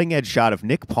cutting-edge shot of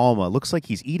Nick Palma. Looks like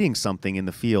he's eating something in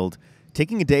the field,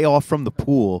 taking a day off from the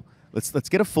pool. Let's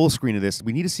get a full screen of this.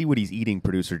 We need to see what he's eating,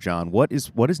 producer John. What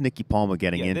is Nicky Palma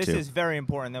getting into? This is very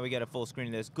important that we get a full screen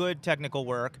of this. Good technical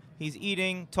work. He's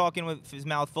eating, talking with his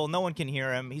mouth full. No one can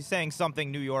hear him. He's saying something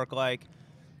New York-like.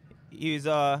 He's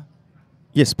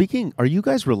Yeah, speaking, are you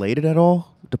guys related at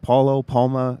all? DePaulo,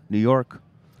 Palma, New York?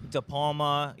 De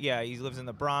Palma. Yeah, he lives in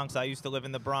the Bronx. I used to live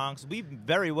in the Bronx. We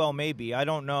very well may be. I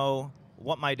don't know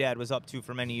what my dad was up to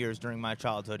for many years during my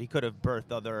childhood. He could have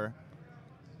birthed other...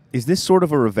 Is this sort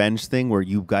of a revenge thing where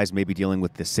you guys may be dealing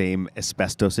with the same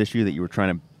asbestos issue that you were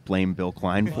trying to blame Bill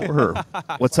Klein for? Or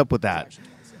what's up with that?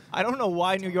 I don't know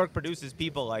why New York produces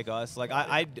people like us. Like,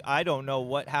 I don't know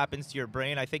what happens to your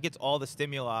brain. I think it's all the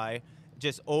stimuli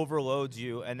just overloads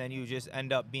you, and then you just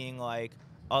end up being like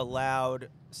a loud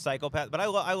psychopath. But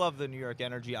I love the New York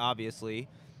energy, obviously.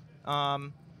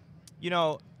 You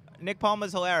know, Nick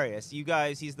Palma's hilarious. You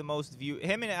guys, he's the most viewed.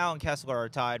 Him and Alan Kessler are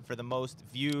tied for the most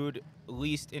viewed,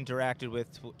 least interacted with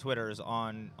Twitters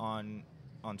on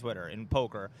Twitter in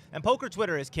poker. And poker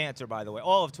Twitter is cancer, by the way.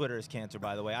 All of Twitter is cancer,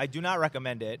 by the way. I do not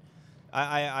recommend it.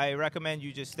 I recommend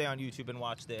you just stay on YouTube and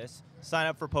watch this. Sign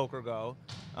up for PokerGo.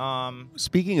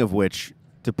 Speaking of which,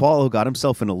 DePaulo got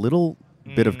himself in a little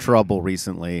bit of trouble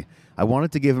recently. I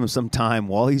wanted to give him some time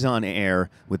while he's on air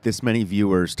with this many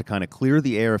viewers to kind of clear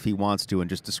the air if he wants to and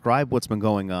just describe what's been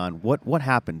going on. What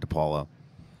happened, DePaulo?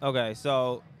 Okay,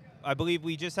 so I believe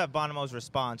we just have Bonomo's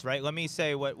response, right? Let me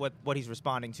say what he's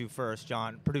responding to first,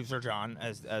 John, producer John,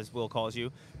 as Will calls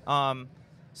you.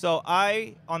 So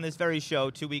on this very show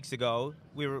 2 weeks ago,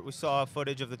 we saw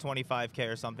footage of the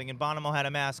 25K or something, and Bonomo had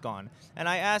a mask on. And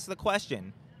I asked the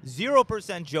question,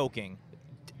 0% joking,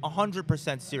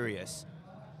 100% serious,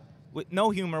 with no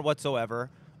humor whatsoever.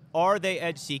 Are they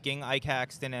edge-seeking, Ike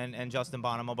Haxton and Justin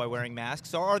Bonomo, by wearing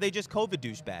masks, or are they just COVID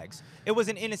douchebags? It was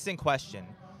an innocent question.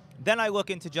 Then I look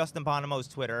into Justin Bonomo's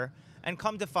Twitter and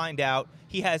come to find out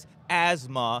he has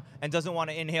asthma and doesn't want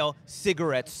to inhale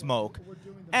cigarette smoke.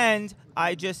 And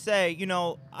I just say, you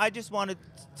know, I just wanted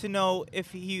to know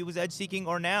if he was edge-seeking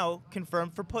or now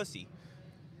confirmed for pussy.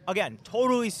 Again,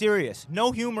 totally serious.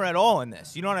 No humor at all in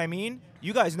this. You know what I mean?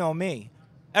 You guys know me.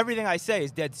 Everything I say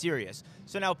is dead serious.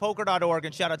 So now poker.org,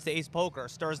 and shout out to Ace Poker,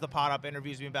 stirs the pot up,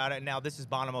 interviews me about it, and now this is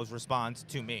Bonomo's response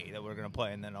to me that we're going to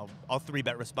play, and then I'll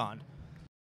 3-bet respond.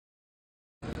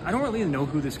 I don't really know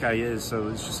who this guy is, so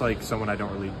it's just like someone I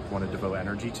don't really want to devote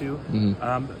energy to.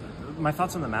 My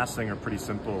thoughts on the mask thing are pretty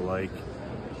simple. Like,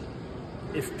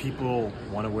 if people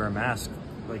want to wear a mask,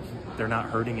 like, they're not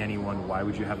hurting anyone, why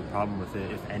would you have a problem with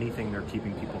it? If anything, they're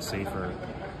keeping people safer.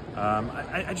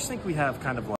 I just think we have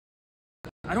kind of like,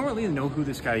 I don't really know who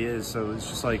this guy is, so it's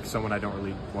just like someone I don't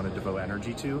really want to devote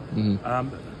energy to.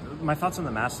 My thoughts on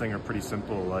the mask thing are pretty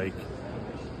simple. Like,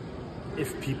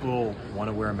 if people want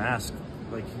to wear a mask,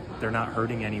 like, they're not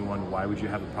hurting anyone, why would you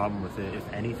have a problem with it?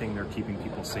 If anything, they're keeping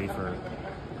people safer.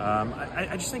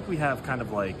 I just think we have kind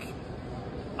of like,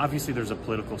 obviously there's a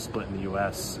political split in the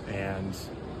U.S., and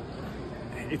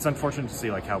it's unfortunate to see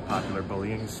like how popular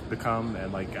bullying's become,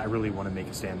 and like I really want to make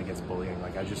a stand against bullying.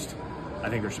 Like, I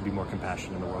think there should be more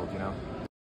compassion in the world, you know?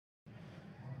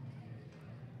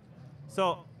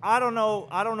 So I don't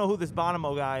know who this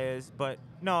Bonomo guy is, but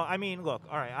no, I mean, look,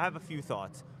 all right, I have a few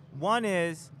thoughts. One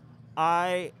is,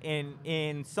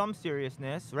 in some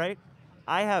seriousness, right,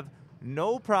 I have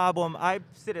no problem. I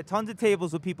sit at tons of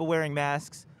tables with people wearing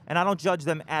masks, and I don't judge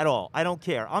them at all. I don't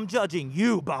care. I'm judging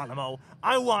you, Bonomo.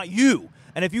 I want you.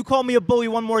 And if you call me a bully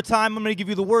one more time, I'm going to give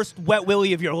you the worst wet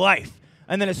willy of your life.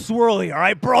 And then a swirly, all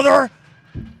right, brother?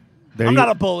 I'm not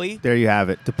a bully. There you have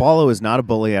it. DePaulo is not a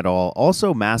bully at all.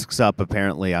 Also masks up,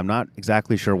 apparently. I'm not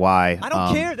exactly sure why. I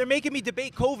don't care. They're making me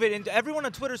debate COVID, and everyone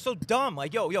on Twitter is so dumb.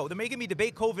 Like, yo, they're making me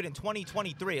debate COVID in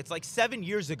 2023. It's like 7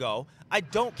 years ago. I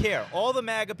don't care. All the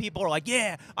MAGA people are like,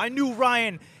 yeah, I knew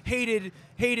Ryan hated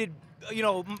you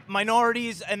know,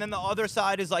 minorities, and then the other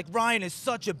side is like, Ryan is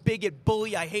such a bigot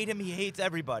bully. I hate him. He hates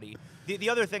everybody.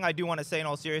 The other thing I do want to say in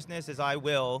all seriousness is I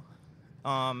will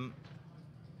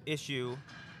issue...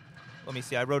 Let me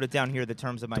see. I wrote it down here, the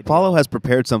terms of my DePaulo deal. has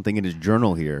prepared something in his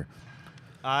journal here.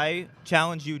 I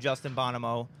challenge you, Justin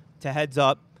Bonomo, to heads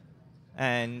up,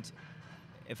 and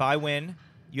if I win,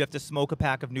 you have to smoke a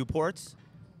pack of Newports.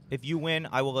 If you win,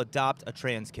 I will adopt a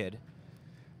trans kid.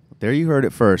 There you heard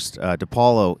it first.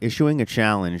 DePaulo issuing a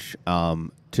challenge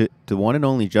to one and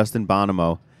only Justin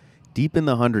Bonomo. deep in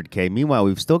the 100K. Meanwhile,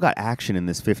 we've still got action in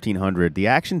this 1500. The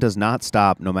action does not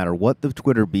stop no matter what the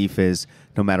Twitter beef is,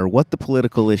 no matter what the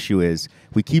political issue is.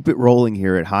 We keep it rolling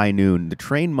here at high noon. The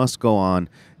train must go on.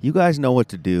 You guys know what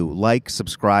to do. Like,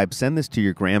 subscribe, send this to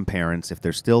your grandparents if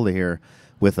they're still here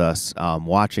with us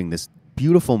watching this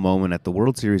beautiful moment at the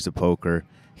World Series of Poker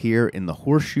here in the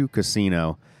Horseshoe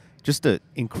Casino. Just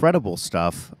incredible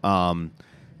stuff.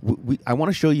 I want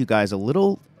to show you guys a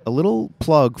little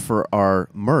plug for our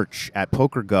merch at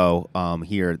PokerGo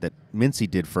here that Mintzy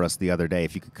did for us the other day.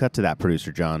 If you could cut to that,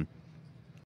 Producer John.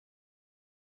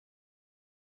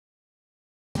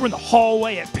 We're in the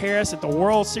hallway at Paris at the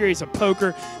World Series of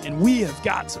Poker, and we have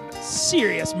got some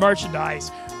serious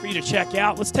merchandise for you to check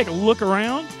out. Let's take a look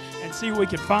around and see what we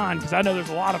can find, because I know there's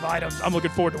a lot of items I'm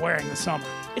looking forward to wearing this summer.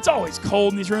 It's always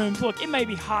cold in these rooms. Look, it may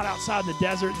be hot outside in the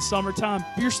desert in the summertime,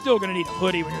 but you're still going to need a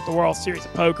hoodie when you're at the World Series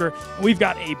of Poker. And we've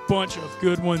got a bunch of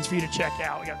good ones for you to check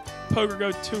out. We got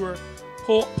PokerGo Tour,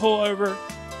 pull over.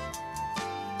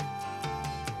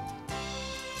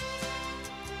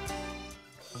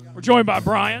 We're joined by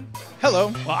Brian. Hello.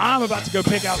 Well, I'm about to go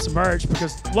pick out some merch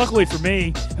because luckily for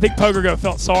me, I think PokerGo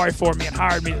felt sorry for me and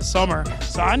hired me this summer.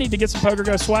 So I need to get some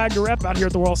PokerGo swag to rep out here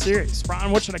at the World Series. Brian,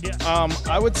 what should I get?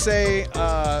 I would say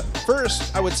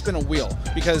first I would spin a wheel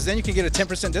because then you can get a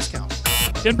 10% discount.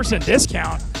 10%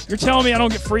 discount? You're telling me I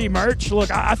don't get free merch?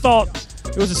 Look, I thought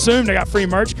it was assumed I got free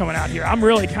merch coming out here. I'm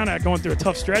really kind of going through a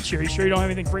tough stretch here. You sure you don't have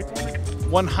anything free for me?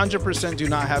 100% do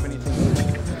not have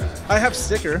anything. I have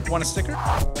sticker. Want a sticker?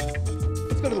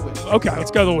 Let's go to the wheel. Okay, let's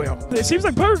go to the wheel. It seems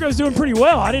like PokerGo's doing pretty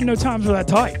well. I didn't know times were that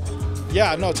tight.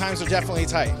 Yeah, no, times are definitely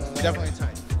tight. Definitely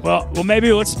tight. Well,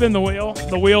 maybe let's spin the wheel.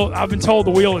 The wheel, I've been told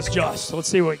the wheel is just. So let's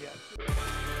see what we get.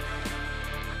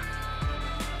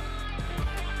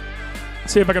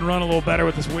 Let's see if I can run a little better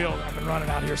with this wheel that I've been running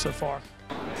out here so far.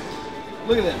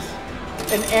 Look at this.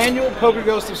 An annual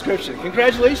PokerGo subscription.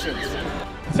 Congratulations.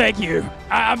 Thank you.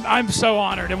 I'm so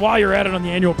honored. And while you're at it on the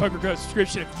annual PokerGo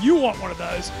subscription, if you want one of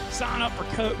those, sign up with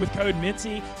code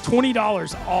Mintzy,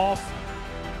 $20 off.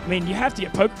 I mean, you have to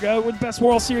get PokerGo. We're the best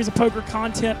World Series of Poker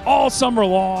content all summer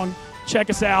long. Check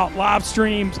us out. Live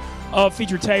streams of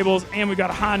featured tables, and we've got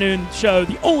a high noon show,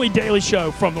 the only daily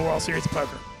show from the World Series of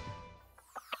Poker.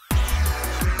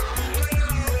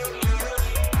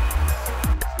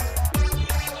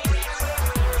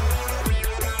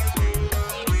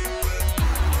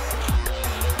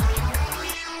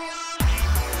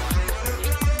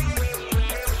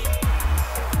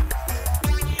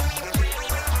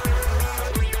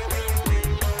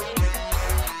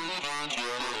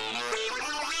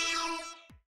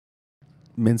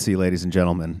 Mintzy, ladies and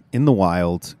gentlemen, in the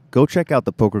wild. Go check out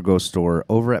the PokerGo store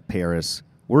over at Paris.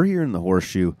 We're here in the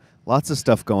Horseshoe. Lots of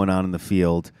stuff going on in the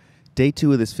field. Day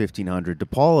 2 of this 1500.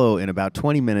 DePaulo, in about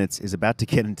 20 minutes, is about to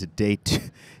get into day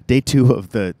two of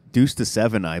the deuce to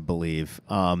 7, I believe.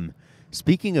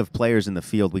 Speaking of players in the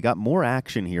field, we got more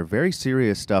action here. Very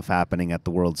serious stuff happening at the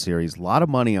World Series. A lot of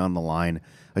money on the line.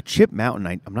 A chip mountain.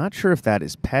 I'm not sure if that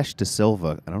is Pesh de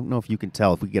Silva. I don't know if you can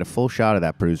tell. If we get a full shot of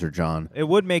that, Producer John. It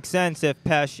would make sense if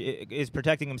Pesh is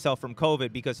protecting himself from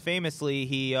COVID, because famously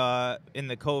he, in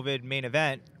the COVID main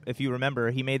event, if you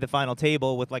remember, he made the final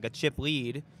table with like a chip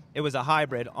lead. It was a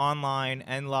hybrid online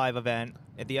and live event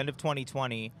at the end of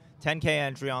 2020. 10K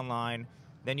entry online.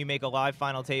 Then you make a live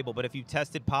final table. But if you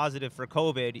tested positive for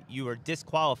COVID, you were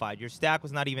disqualified. Your stack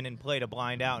was not even in play to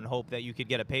blind out and hope that you could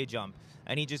get a pay jump.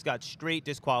 And he just got straight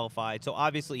disqualified. So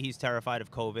obviously he's terrified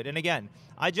of COVID. And again,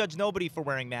 I judge nobody for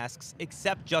wearing masks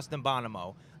except Justin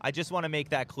Bonomo. I just want to make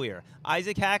that clear.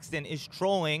 Isaac Haxton is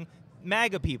trolling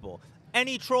MAGA people.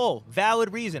 Any troll,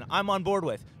 valid reason, I'm on board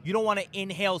with. You don't want to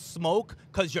inhale smoke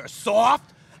because you're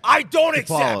soft? I don't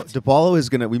accept. DePaulo is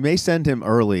going to, we may send him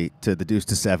early to the deuce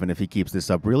to 7 if he keeps this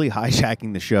up, really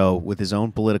hijacking the show with his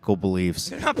own political beliefs.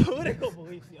 They're not political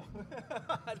beliefs, yo.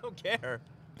 I don't care.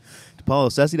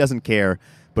 DePaulo says he doesn't care,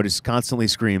 but is constantly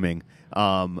screaming.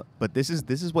 But this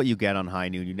is what you get on High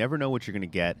Noon. You never know what you're going to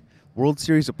get. World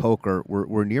Series of Poker,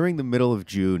 we're nearing the middle of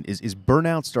June. Is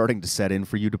burnout starting to set in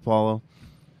for you, DePaulo?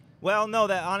 Well, no,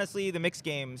 that honestly, the mixed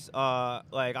games,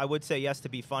 like I would say yes to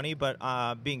be funny, but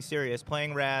being serious,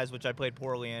 playing Raz, which I played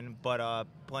poorly in, but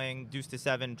playing deuce to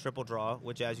 7 triple draw,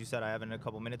 which as you said I have in a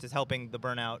couple minutes, is helping the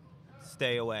burnout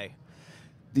stay away.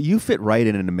 You fit right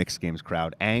in a mixed games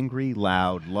crowd. Angry,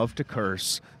 loud, love to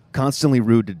curse, constantly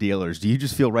rude to dealers. Do you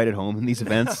just feel right at home in these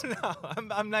events? No,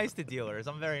 I'm nice to dealers.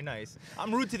 I'm very nice.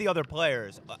 I'm rude to the other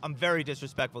players. I'm very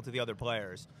disrespectful to the other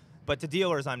players. But to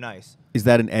dealers, I'm nice. Is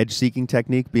that an edge-seeking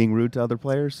technique, being rude to other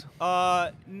players?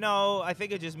 No, I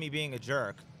think it's just me being a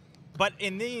jerk. But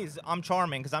in these, I'm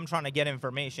charming because I'm trying to get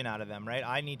information out of them, right?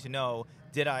 I need to know,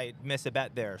 did I miss a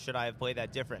bet there? Should I have played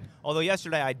that different? Although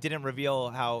yesterday I didn't reveal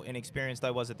how inexperienced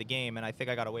I was at the game, and I think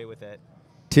I got away with it.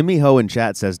 Timmy Ho in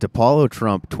chat says DePaulo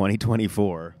Trump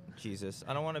 2024. Jesus,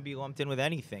 I don't want to be lumped in with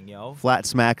anything, yo. Flat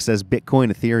Smack says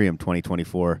Bitcoin Ethereum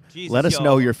 2024. Jesus, Let us yo.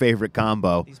 know your favorite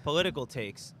combo. These political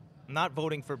takes. I'm not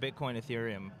voting for Bitcoin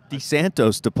Ethereum.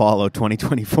 DeSantos DePaulo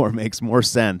 2024 makes more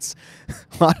sense.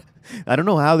 I don't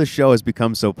know how this show has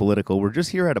become so political. We're just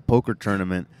here at a poker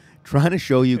tournament trying to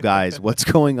show you guys what's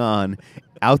going on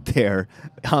out there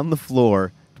on the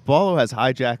floor. DePaulo has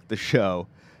hijacked the show.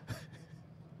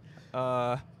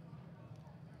 Shout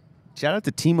out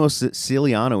to Timo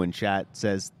Ciliano in chat.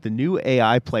 Says the new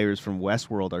AI players from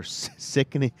Westworld are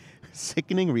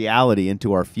sickening reality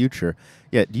into our future.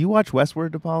 Yeah, do you watch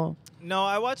Westworld, DePaulo? No,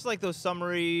 I watch like those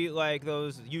summary, like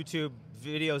those YouTube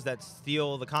videos that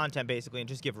steal the content basically and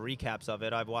just give recaps of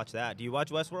it. I've watched that. Do you watch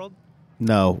Westworld?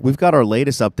 No. We've got our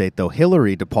latest update, though.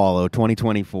 Hillary DePaulo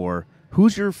 2024.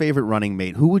 Who's your favorite running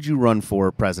mate? Who would you run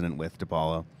for president with,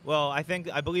 DePaulo? Well, I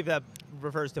believe that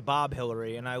refers to Bob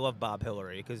Hillary, and I love Bob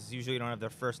Hillary because usually you don't have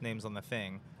their first names on the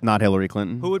thing. Not Hillary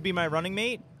Clinton? Who would be my running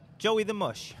mate? Joey the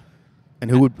Mush. And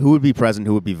who would be president,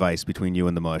 who would be vice between you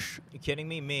and the Mush? You kidding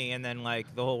me? Me, and then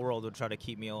like the whole world would try to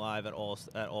keep me alive at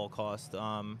all cost.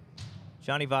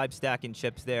 Johnny Vibe stacking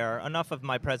chips there. Enough of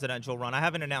my presidential run. I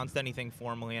haven't announced anything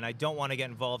formally, and I don't want to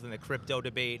get involved in the crypto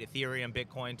debate, Ethereum,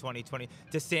 Bitcoin 2020,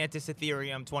 DeSantis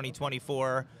Ethereum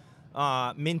 2024,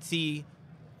 Mintzy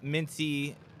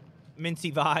Vibes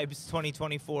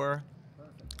 2024.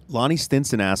 Lonnie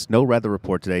Stinson asked, no weather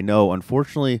report today. No,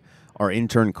 unfortunately, our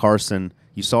intern Carson,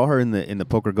 you saw her in the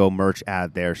PokerGo merch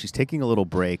ad there. She's taking a little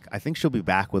break. I think she'll be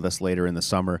back with us later in the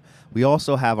summer. We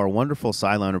also have our wonderful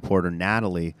sideline reporter,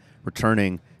 Natalie,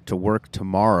 returning to work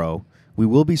tomorrow. We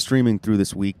will be streaming through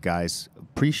this week, guys.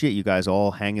 Appreciate you guys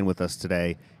all hanging with us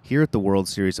today here at the World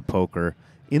Series of Poker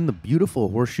in the beautiful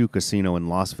Horseshoe Casino in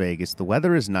Las Vegas. The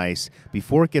weather is nice.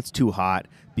 Before it gets too hot,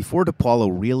 before DePaulo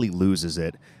really loses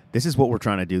it, this is what we're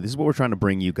trying to do. This is what we're trying to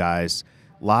bring you guys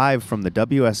live from the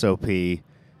WSOP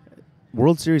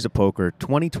World Series of Poker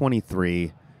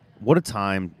 2023. What a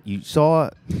time. You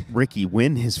saw Ricky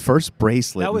win his first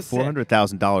bracelet with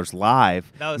 $400,000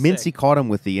 live. Mintzy caught him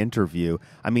with the interview.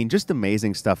 I mean, just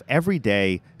amazing stuff. Every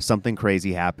day something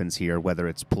crazy happens here, whether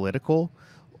it's political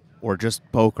or just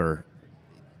poker.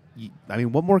 I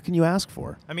mean, what more can you ask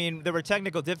for? I mean, there were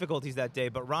technical difficulties that day,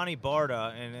 but Ronnie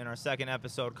Barda, in our second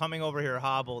episode, coming over here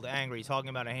hobbled, angry, talking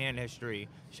about a hand history.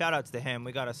 Shout-outs to him.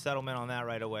 We got a settlement on that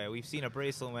right away. We've seen a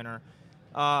bracelet winner.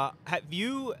 I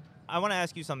want to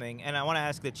ask you something, and I want to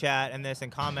ask the chat and this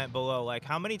and comment below. Like,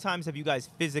 how many times have you guys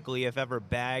physically, if ever,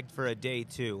 bagged for a day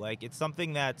two? Like, it's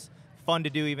something that's fun to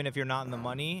do even if you're not in the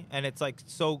money, and it's, like,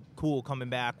 so cool coming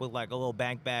back with, like, a little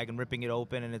bank bag and ripping it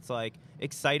open, and it's, like,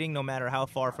 exciting no matter how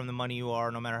far from the money you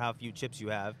are, no matter how few chips you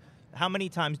have. How many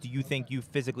times do you think you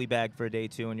physically bagged for a day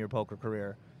two in your poker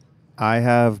career? I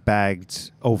have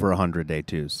bagged over 100 day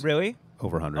twos. Really?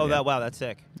 Over 100, Oh, yeah. wow, that's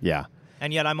sick. Yeah.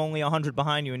 And yet I'm only 100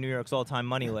 behind you in New York's all-time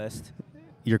money list.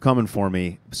 You're coming for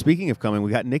me. Speaking of coming,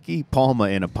 we got Nicky Palma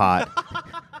in a pot.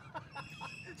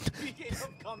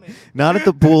 Not at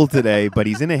the pool today, but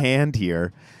he's in a hand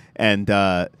here. And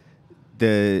the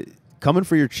coming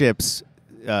for your chips,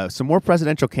 some more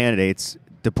presidential candidates.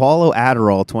 DePaulo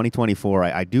Adderall 2024.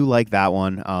 I do like that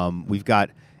one. We've got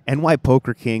NY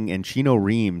Poker King and Chino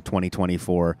Ream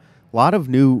 2024. A lot of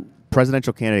new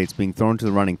presidential candidates being thrown to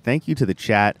the running. Thank you to the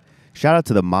chat. Shout out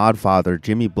to the mod father,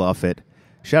 Jimmy Bluffett.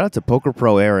 Shout out to Poker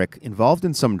Pro Eric, involved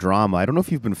in some drama. I don't know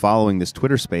if you've been following this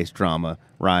Twitter space drama,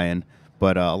 Ryan,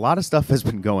 but a lot of stuff has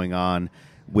been going on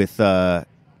with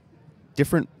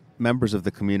different members of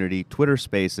the community, Twitter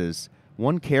spaces.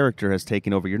 One character has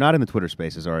taken over. You're not in the Twitter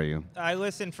spaces, are you? I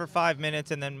listen for 5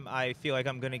 minutes, and then I feel like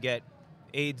I'm going to get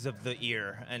AIDS of the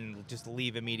ear and just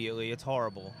leave immediately. It's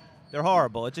horrible. They're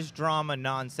horrible. It's just drama,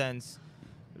 nonsense,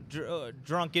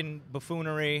 drunken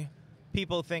buffoonery.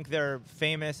 People think they're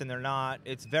famous, and they're not.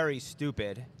 It's very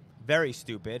stupid. Very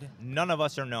stupid. None of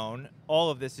us are known. All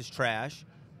of this is trash.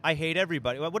 I hate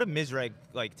everybody. What a misreg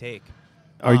take.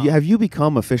 Have you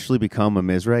officially become a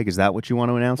misreg? Is that what you want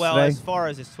to announce well, today? As far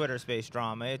as this Twitter space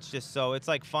drama, it's just it's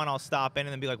like fun. I'll stop in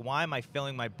and then be like, why am I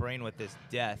filling my brain with this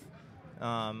death?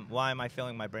 Why am I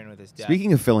filling my brain with this death?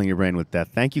 Speaking of filling your brain with death,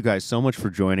 thank you guys so much for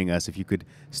joining us. If you could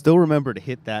still remember to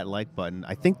hit that like button.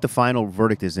 I think the final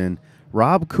verdict is in.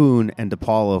 Rob Kuhn and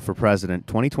DePaulo for president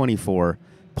 2024.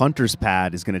 punter's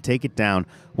pad is going to take it down.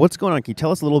 What's going on? Can you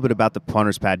tell us a little bit about the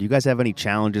punter's pad? Do you guys have any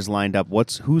challenges lined up?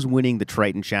 Who's winning the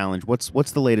Triton Challenge? What's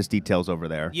the latest details over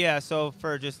there? Yeah, so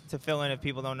for just to fill in if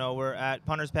people don't know, we're at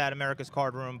Punter's Pad, America's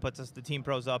Card Room, puts us the team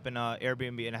pros up in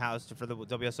Airbnb in a house for the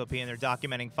WSOP, and they're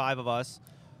documenting 5 of us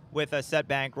with a set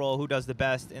bankroll. Who does the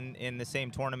best in the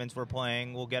same tournaments we're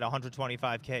playing will get a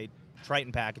 $125K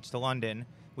Triton package to London.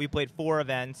 We played 4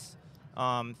 events.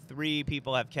 3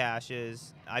 people have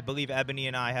cashes. I believe Ebony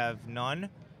and I have none.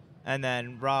 And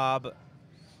then Rob,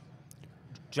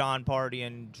 John Party,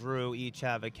 and Drew each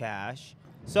have a cash.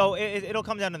 So it'll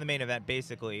come down to the main event,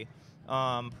 basically,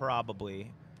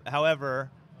 probably.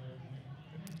 However,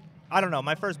 I don't know.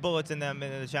 My first bullets in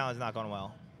the challenge is not going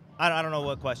well. I don't know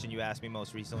what question you asked me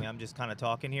most recently. I'm just kind of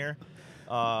talking here.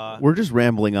 We're just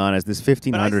rambling on as this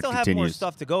 1500 but I still continues. have more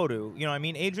stuff to go to. You know what I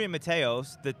mean? Adrian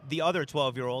Mateos, the other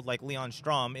 12-year-old, like Leon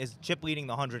Strum, is chip leading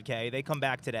the 100K. They come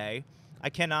back today. I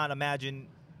cannot imagine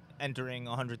entering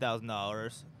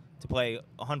 $100,000 to play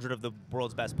 100 of the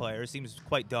world's best players. Seems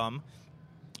quite dumb.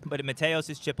 But Mateos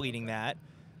is chip leading that.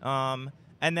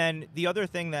 And then the other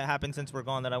thing that happened since we're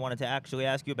gone that I wanted to actually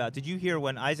ask you about, did you hear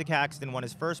when Isaac Haxton won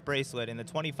his first bracelet in the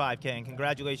 25K, and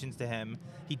congratulations to him.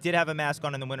 He did have a mask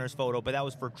on in the winner's photo, but that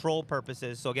was for troll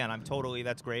purposes, so again,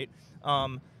 that's great.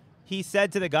 He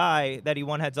said to the guy that he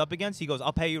won heads up against, he goes,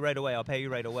 I'll pay you right away, I'll pay you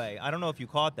right away. I don't know if you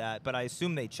caught that, but I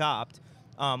assume they chopped,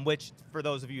 which, for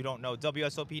those of you who don't know,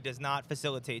 WSOP does not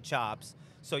facilitate chops,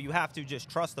 so you have to just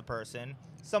trust the person.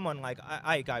 Someone like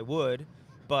Ike, I would,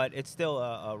 but it's still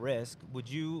a risk. Would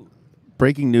you?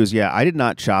 Breaking news, yeah, I did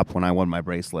not chop when I won my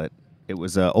bracelet. It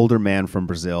was an older man from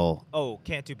Brazil. Oh,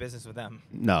 can't do business with them.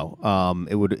 No,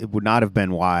 it would not have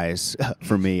been wise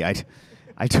for me. I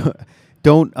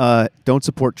don't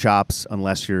support chops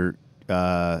unless you're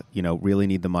really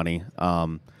need the money.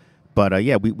 But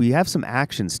yeah, we have some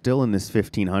action still in this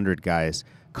 1500, guys.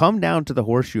 Come down to the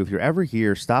Horseshoe if you're ever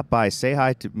here. Stop by, say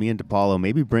hi to me and DePaulo.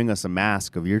 Maybe bring us a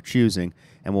mask of your choosing,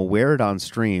 and we'll wear it on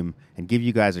stream and give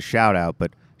you guys a shout out.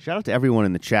 But shout out to everyone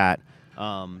in the chat.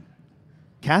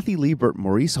 Kathy Liebert,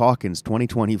 Maurice Hawkins,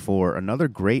 2024, another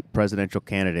great presidential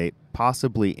candidate,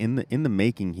 possibly in the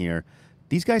making here.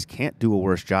 These guys can't do a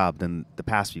worse job than the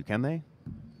past few, can they?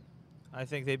 I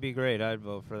think they'd be great. I'd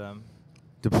vote for them.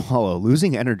 DePaulo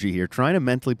losing energy here, trying to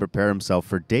mentally prepare himself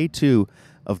for day 2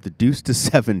 of the deuce to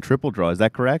 7 triple draw. Is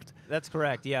that correct? That's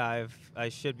correct. Yeah, I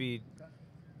should be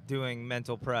doing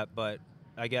mental prep, but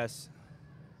I guess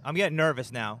I'm getting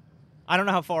nervous now. I don't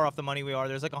know how far off the money we are.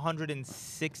 There's like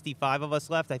 165 of us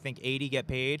left. I think 80 get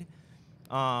paid.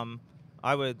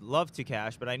 I would love to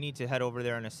cash, but I need to head over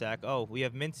there in a sec. Oh, we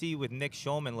have Mintzy with Nick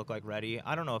Schulman look like ready.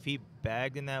 I don't know if he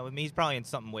bagged in that with me. He's probably in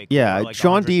something way. Yeah, like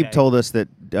Sean 100K. Deeb told us that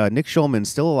Nick Schulman's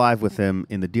still alive with him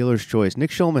in the dealer's choice.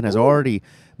 Nick Schulman has already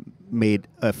made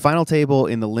a final table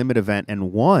in the limit event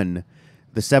and won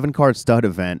the 7-card stud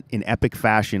event in epic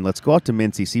fashion. Let's go out to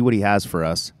Mintzy, see what he has for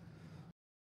us.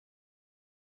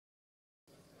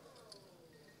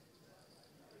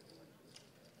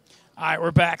 All right,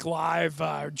 we're back live,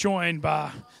 joined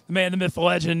by the man, the myth, the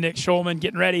legend, Nick Schulman,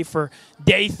 getting ready for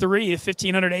day 3 of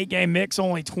 1,500 8-game mix.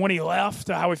 Only 20 left.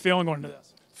 How are we feeling going into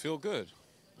this? Feel good.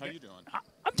 How you doing?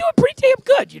 I'm doing pretty damn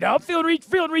good. I'm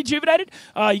feeling rejuvenated.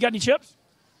 You got any chips?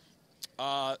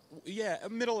 Yeah,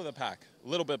 middle of the pack. A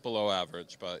little bit below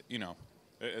average, but,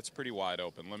 it's pretty wide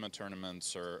open. Limit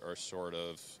tournaments are sort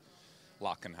of a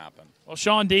lot can happen. Well,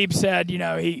 Sean Deeb said,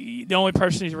 the only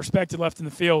person he's respected left in the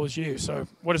field was you. So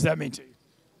what does that mean to you?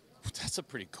 That's a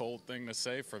pretty cold thing to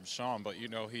say from Sean, but,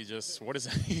 he just, what does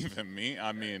that even mean?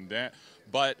 I mean,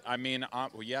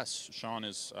 yes, Sean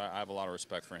is, I have a lot of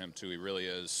respect for him, too. He really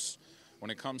is.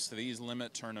 When it comes to these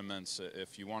limit tournaments,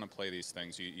 if you want to play these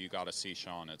things, you got to see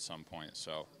Sean at some point.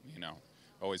 So,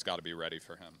 always got to be ready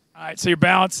for him. All right, so you're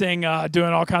balancing,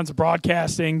 doing all kinds of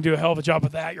broadcasting, do a hell of a job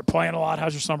with that. You're playing a lot.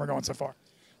 How's your summer going so far?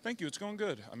 Thank you. It's going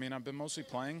good. I mean, I've been mostly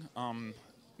playing.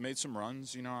 Made some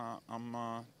runs.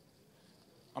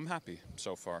 I'm happy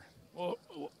so far. Well,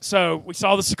 so we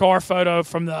saw the cigar photo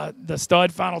from the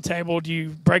stud final table. Do you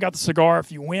break out the cigar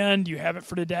if you win? Do you have it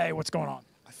for today? What's going on?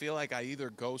 I feel like I either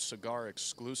go cigar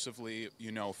exclusively,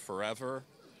 forever,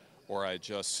 or I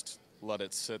just let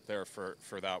it sit there for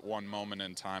that one moment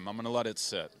in time. I'm going to let it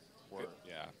sit.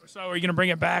 Yeah. So are you going to bring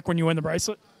it back when you win the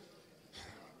bracelet?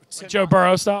 Like Joe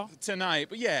Burrow style? Tonight,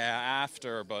 but yeah,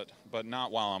 after, but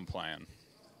not while I'm playing.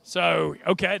 So,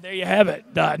 okay, there you have it.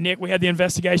 Nick, we had the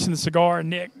investigation of the cigar, and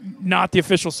Nick, not the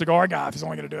official cigar guy, if he's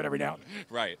only going to do it every now and then.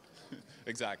 Right.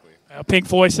 Exactly. Pink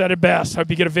Floyd said it best. Hope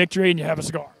you get a victory and you have a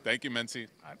cigar. Thank you, Mintzy.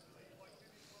 Right.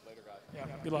 Later, guys. Yeah,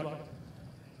 good luck.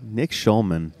 Nick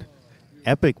Schulman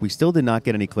Epic, we still did not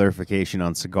get any clarification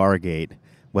on Cigargate,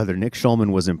 whether Nick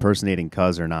Schulman was impersonating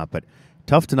Cuz or not, but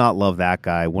tough to not love that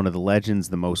guy. One of the legends,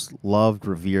 the most loved,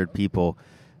 revered people,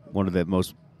 one of the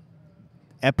most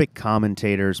epic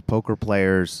commentators, poker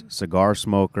players, cigar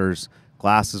smokers,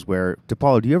 glasses wearer.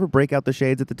 DePaulo, do you ever break out the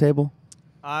shades at the table?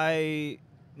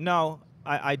 No,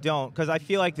 I don't, because I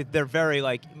feel like that they're very,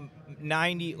 like,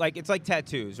 90, like, it's like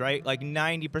tattoos, right? Like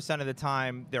 90% of the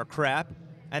time they're crap,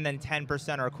 and then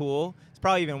 10% are cool. It's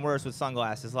probably even worse with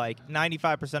sunglasses. Like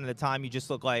 95% of the time you just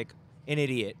look like an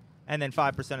idiot, and then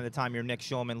 5% of the time you're Nick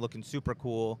Schulman looking super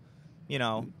cool, you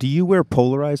know. Do you wear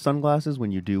polarized sunglasses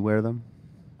when you do wear them?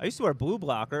 I used to wear blue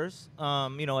blockers,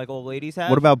 you know, like old ladies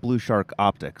have. What about Blue Shark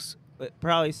optics?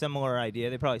 Probably similar idea.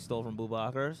 They probably stole from blue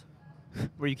blockers,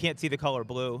 where you can't see the color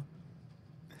blue.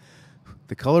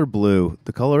 The color blue,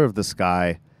 the color of the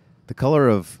sky, the color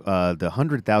of the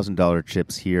 $100,000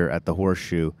 chips here at the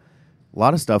Horseshoe. A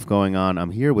lot of stuff going on.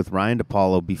 I'm here with Ryan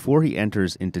DePaulo before he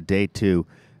enters into day 2.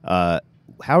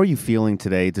 How are you feeling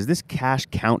today? Does this cash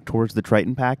count towards the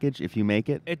Triton package if you make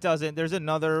it? It doesn't. There's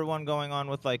another one going on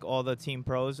with like all the team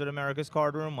pros at America's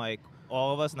Card Room, like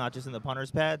all of us, not just in the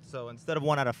punter's pad. So instead of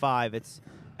 1 out of 5, it's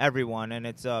everyone, and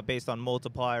it's based on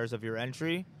multipliers of your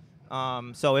entry.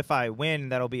 So if I win,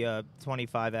 that'll be a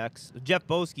 25x. Jeff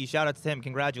Boski, shout out to him.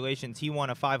 Congratulations. He won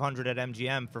a 500 at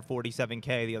MGM for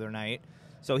 $47K the other night.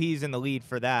 So he's in the lead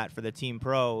for that, for the Team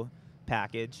Pro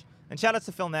package. And shout out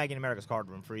to Phil Nagy and America's Card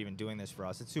Room for even doing this for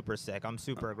us. It's super sick. I'm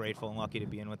super grateful and lucky to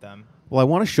be in with them. Well, I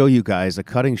want to show you guys a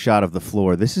cutting shot of the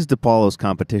floor. This is DePaulo's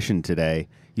competition today.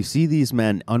 You see these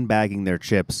men unbagging their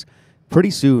chips.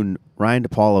 Pretty soon, Ryan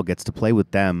DePaulo gets to play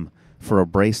with them for a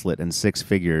bracelet and 6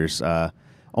 figures.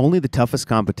 Only the toughest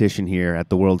competition here at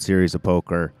the World Series of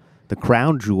Poker. The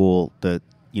crown jewel, the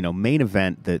main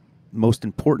event, the most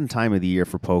important time of the year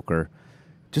for poker.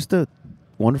 Just a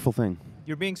wonderful thing.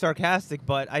 You're being sarcastic,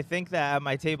 but I think that at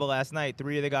my table last night,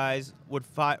 3 of the guys would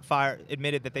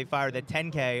admitted that they fired the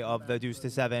 10K of the deuce to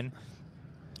 7.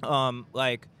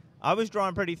 Like, I was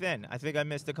drawing pretty thin. I think I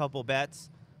missed a couple bets.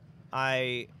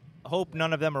 I hope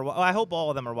none of them are. I hope all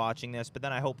of them are watching this, but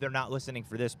then I hope they're not listening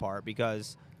for this part,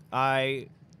 because I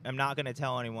am not going to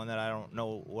tell anyone that I don't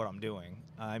know what I'm doing.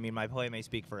 I mean, my play may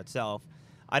speak for itself.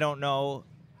 I don't know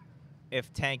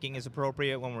if tanking is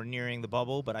appropriate when we're nearing the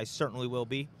bubble, but I certainly will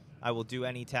be. I will do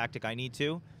any tactic I need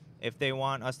to. If they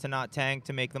want us to not tank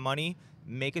to make the money,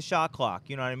 make a shot clock.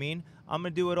 You know what I mean? I'm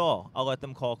going to do it all. I'll let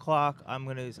them call clock. I'm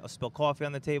going to spill coffee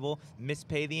on the table,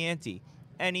 mispay the ante.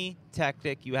 Any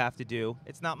tactic you have to do.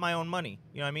 It's not my own money.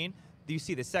 You know what I mean? You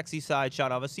see the sexy side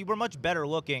shot of us. See, we're much better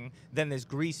looking than this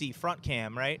greasy front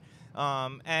cam, right?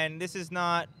 And this is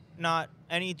not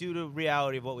any due to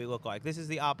reality of what we look like. This is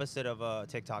the opposite of a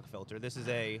TikTok filter. This is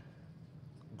a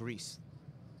grease.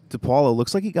 DePaulo,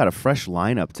 looks like you got a fresh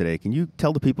lineup today. Can you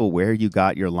tell the people where you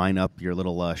got your lineup, your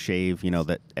little shave,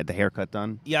 that at the haircut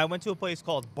done? Yeah, I went to a place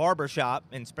called Barbershop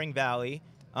in Spring Valley,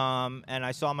 and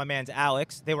I saw my man's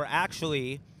Alex. They were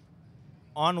actually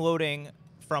unloading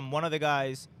from one of the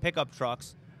guys' pickup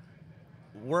trucks,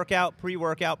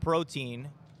 pre-workout protein,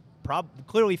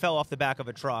 clearly fell off the back of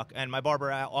a truck, and my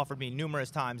barber offered me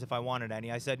numerous times if I wanted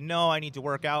any. I said, no, I need to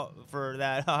work out for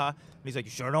that. And he's like,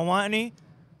 you sure don't want any?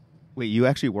 Wait, you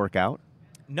actually work out?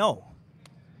 No.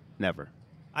 Never.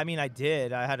 I mean, I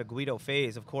did. I had a Guido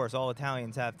phase. Of course, all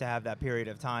Italians have to have that period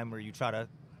of time where you try to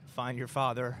find your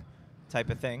father type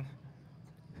of thing.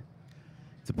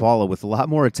 DePaulo, with a lot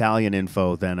more Italian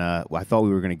info than I thought we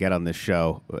were going to get on this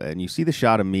show. And you see the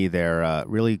shot of me there,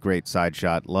 really great side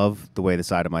shot. Love the way the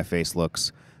side of my face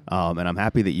looks. And I'm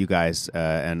happy that you guys,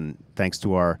 and thanks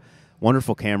to our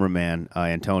wonderful cameraman,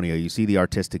 Antonio, you see the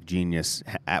artistic genius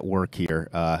at work here.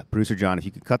 Producer John, if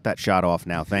you could cut that shot off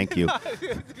now, thank you.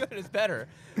 It's good. It's better.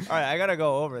 All right, I got to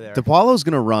go over there. DePaulo's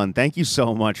going to run. Thank you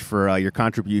so much for your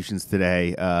contributions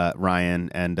today,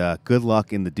 Ryan, and good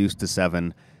luck in the deuce to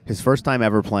 7. His first time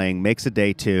ever playing, makes a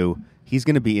day 2. He's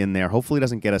going to be in there. Hopefully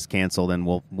doesn't get us canceled, and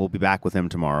we'll be back with him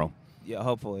tomorrow. Yeah,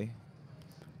 hopefully.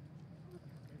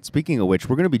 Speaking of which,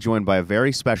 we're going to be joined by a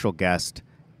very special guest,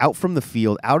 out from the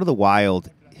field, out of the wild,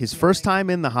 his first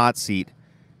time in the hot seat,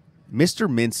 Mr.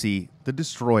 Mintzy, the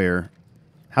Destroyer.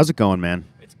 How's it going, man?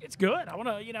 It's good. I want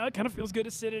to, it kind of feels good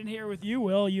to sit in here with you,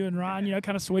 Will, you and Ryan,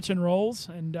 kind of switching roles,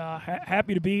 and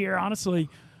happy to be here. Honestly,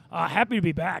 happy to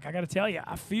be back. I got to tell you,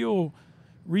 I feel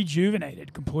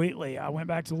rejuvenated completely. I went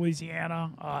back to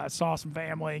Louisiana. I saw some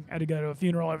family. I had to go to a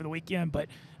funeral over the weekend, but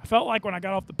I felt like when I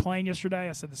got off the plane yesterday,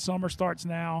 I said the summer starts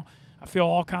now. I feel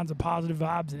all kinds of positive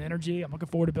vibes and energy. I'm looking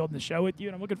forward to building the show with you,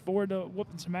 and I'm looking forward to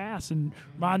whooping some ass and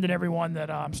reminding everyone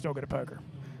that I'm still good at poker.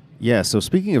 Yeah, so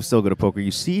speaking of still good at poker,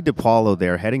 you see DePaulo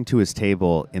there heading to his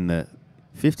table in the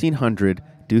 1500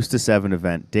 Deuce to 7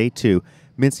 event, day 2.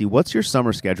 Mintzy, what's your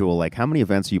summer schedule like? How many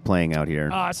events are you playing out here?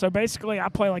 So basically, I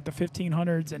play like the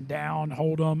 1500s and down,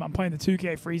 Hold'em. I'm playing the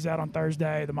 2K freeze out on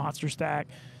Thursday, the Monster Stack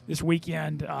this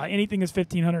weekend. Anything that's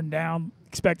 1500 and down,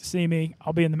 expect to see me.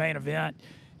 I'll be in the main event.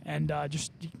 And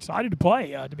just excited to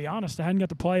play, to be honest. I hadn't got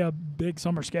to play a big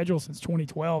summer schedule since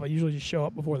 2012. I usually just show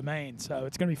up before the main, so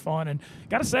it's going to be fun. And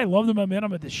got to say, I love the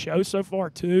momentum of this show so far,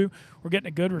 too. We're getting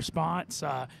a good response.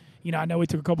 I know we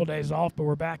took a couple days off, but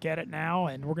we're back at it now,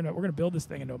 and we're gonna build this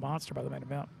thing into a monster by the main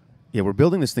event. Yeah, we're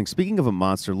building this thing. Speaking of a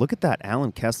monster, look at that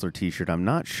Alan Kessler T-shirt. I'm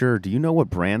not sure. Do you know what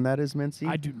brand that is, Mintzy?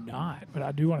 I do not, but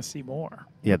I do want to see more.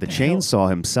 Yeah, the chainsaw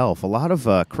himself. A lot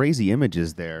of crazy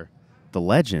images there. The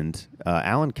legend,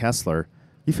 Alan Kessler.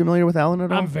 You familiar with Alan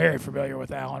at all? I'm very familiar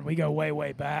with Alan. We go way,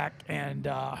 way back, and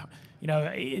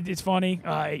it's funny.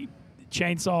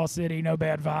 Chainsaw City, no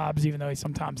bad vibes, even though he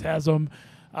sometimes has them.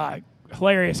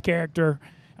 Hilarious character.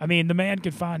 I mean, the man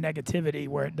can find negativity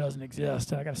where it doesn't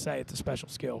exist. And I got to say, it's a special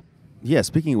skill. Yeah,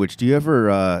 speaking of which, do you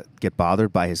ever get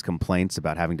bothered by his complaints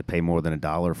about having to pay more than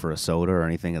 $1 for a soda or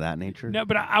anything of that nature? No,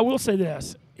 but I will say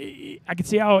this. I can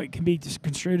see how it can be just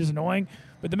construed as annoying,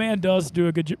 but the man does do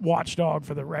a good watchdog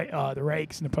for the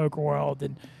rakes in the poker world.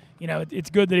 And, it's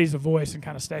good that he's a voice and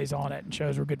kind of stays on it and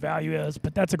shows where good value is.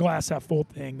 But that's a glass half full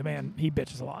thing. The man, he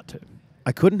bitches a lot, too.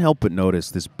 I couldn't help but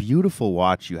notice this beautiful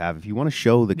watch you have. If you want to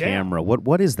show the camera,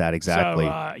 what is that exactly?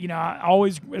 So, I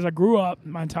always, as I grew up,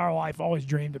 my entire life, always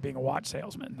dreamed of being a watch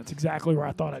salesman. That's exactly where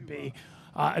I thought I'd be.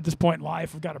 At this point in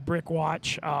life, I've got a Brick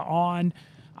watch on.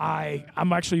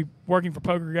 I'm actually working for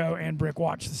PokerGo and Brick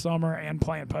Watch this summer and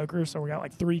playing poker, so we got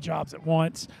like 3 jobs at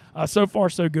once. So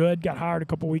far, so good. Got hired a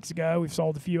couple weeks ago. We've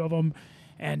sold a few of them.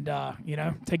 And,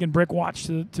 taking Brick Watch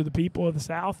to the people of the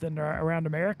South and around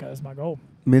America is my goal.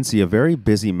 Mintzy, a very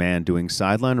busy man doing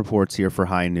sideline reports here for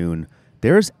High Noon.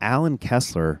 There's Alan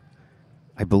Kessler.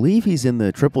 I believe he's in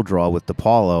the triple draw with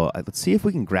DePaulo. Let's see if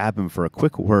we can grab him for a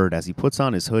quick word as he puts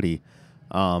on his hoodie.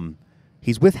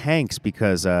 He's with Hanks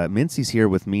because Mintzy's here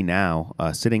with me now,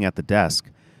 sitting at the desk.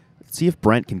 Let's see if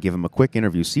Brent can give him a quick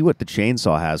interview, see what the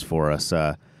chainsaw has for us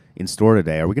in store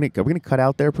today. Are we gonna cut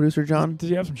out there, Producer John? Does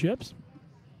he have some chips?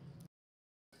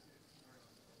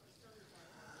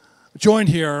 Joined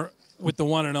here with the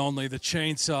one and only, the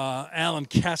chainsaw, Alan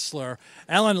Kessler.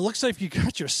 Alan, it looks like you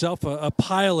got yourself a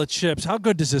pile of chips. How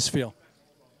good does this feel?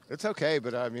 It's okay,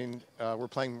 but I mean, we're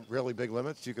playing really big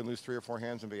limits. You can lose 3 or 4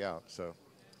 hands and be out. So,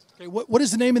 okay, what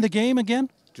is the name of the game again?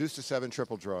 Deuce to 7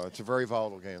 triple draw. It's a very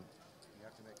volatile game. You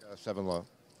have to make 7 low.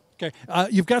 Okay,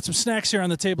 you've got some snacks here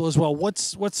on the table as well.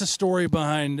 What's the story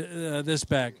behind this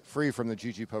bag? Free from the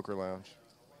GG Poker Lounge.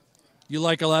 You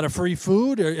like a lot of free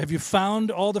food? Or have you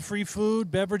found all the free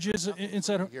food, beverages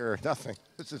inside? Here, nothing.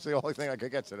 This is the only thing I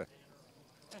could get today.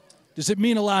 Does it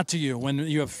mean a lot to you when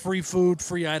you have free food,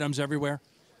 free items everywhere?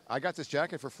 I got this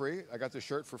jacket for free. I got this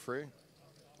shirt for free.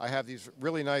 I have these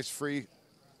really nice free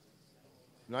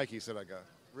Nikes that I got.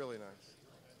 Really nice.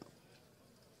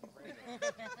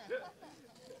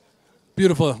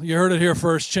 Beautiful. You heard it here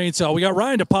first, Chainsaw. We got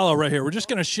Ryan DePaulo right here. We're just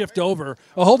going to shift over.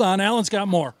 Oh, hold on. Alan's got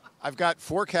more. I've got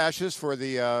 4 cashes for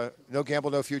the No Gamble,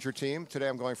 No Future team. Today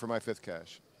I'm going for my 5th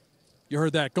cash. You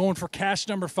heard that. Going for cash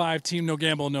number 5, Team No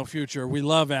Gamble, No Future. We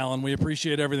love Alan. We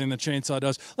appreciate everything that Chainsaw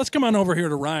does. Let's come on over here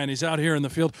to Ryan. He's out here in the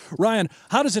field. Ryan,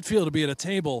 how does it feel to be at a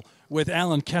table with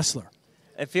Alan Kessler?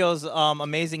 It feels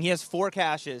amazing. He has 4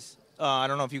 cashes. I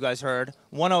don't know if you guys heard.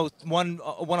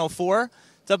 104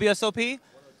 WSOP.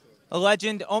 A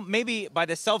legend. Oh, maybe by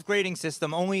the self-grading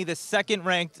system, only the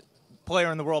 2nd-ranked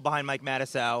player in the world behind Mike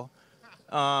Mattisau.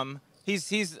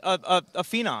 He's a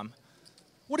phenom.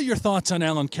 What are your thoughts on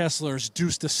Alan Kessler's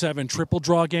Deuce to 7 triple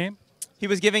draw game? He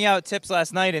was giving out tips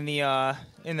last night in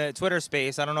the Twitter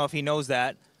space. I don't know if he knows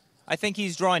that. I think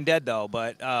he's drawing dead though,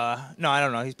 but no, I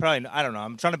don't know. He's probably, I don't know.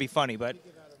 I'm trying to be funny, but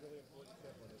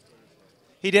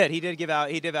he did give out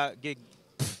gig.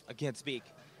 I can't speak.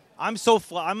 I'm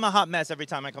I'm a hot mess every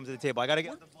time I come to the table. I gotta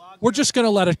get the vlog. We're just gonna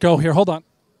let it go here. Hold on.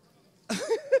 I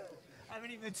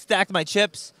haven't even stacked my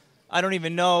chips. I don't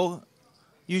even know.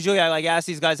 Usually I ask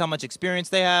these guys how much experience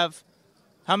they have.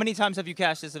 How many times have you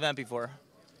cashed this event before?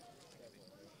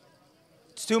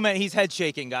 It's too many. He's head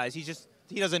shaking, guys. He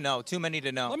doesn't know. Too many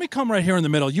to know. Let me come right here in the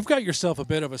middle. You've got yourself a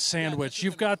bit of a sandwich.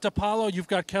 You've got DePaulo, you've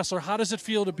got Kessler. How does it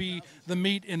feel to be the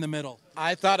meat in the middle?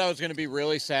 I thought I was going to be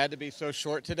really sad to be so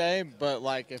short today, but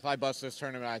if I bust this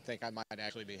tournament, I think I might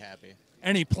actually be happy.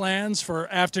 Any plans for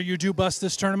after you do bust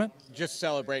this tournament? Just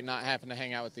celebrate not having to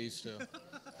hang out with these two.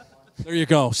 There you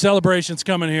go. Celebrations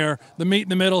coming here. The meet in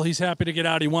the middle. He's happy to get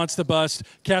out. He wants to bust.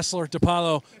 Kessler,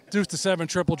 DePaulo, deuce to 7,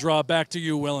 triple draw. Back to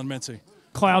you, Will and Mintzy.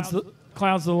 Clowns to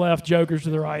the left, jokers to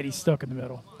the right. He's stuck in the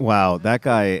middle. Wow, that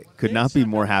guy could not be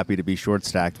more happy to be short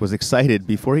stacked. Was excited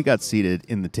before he got seated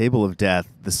in the table of death,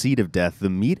 the seat of death, the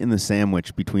meat in the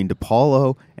sandwich between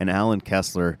DePaulo and Alan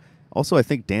Kessler. Also, I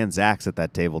think Dan Zach's at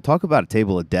that table. Talk about a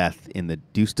table of death in the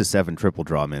deuce to 7 triple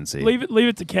draw, Mintzy. Leave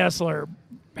it to Kessler.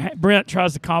 Brent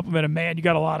tries to compliment him, man, you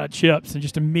got a lot of chips, and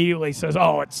just immediately says,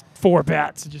 oh, it's 4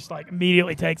 bets, and just like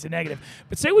immediately takes a negative.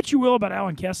 But say what you will about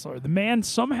Alan Kessler. The man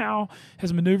somehow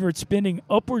has maneuvered spending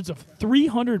upwards of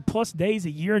 300-plus days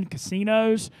a year in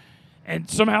casinos and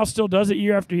somehow still does it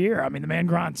year after year. I mean, the man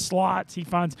grinds slots. He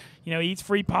finds, he eats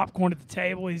free popcorn at the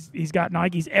table. He's got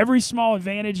Nikes. Every small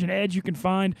advantage and edge you can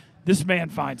find, this man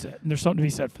finds it, and there's something to be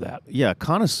said for that. Yeah,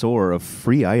 connoisseur of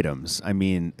free items. I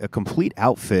mean, a complete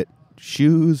outfit.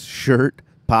 Shoes, shirt,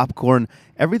 popcorn,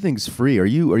 everything's free. Are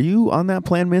you on that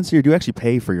plan, Mintzy, or do you actually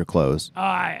pay for your clothes?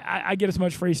 I get as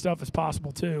much free stuff as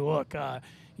possible, too. Look,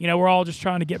 we're all just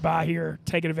trying to get by here,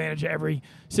 taking advantage of every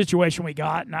situation we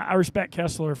got, and I respect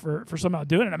Kessler for somehow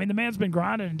doing it. I mean, the man's been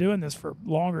grinding and doing this for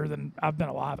longer than I've been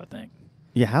alive, I think.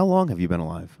 Yeah, how long have you been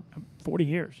alive? 40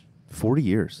 years. 40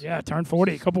 years. Yeah, I turned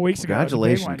 40 a couple weeks ago.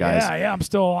 Congratulations, guys. Yeah, I'm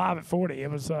still alive at 40.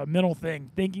 It was a mental thing,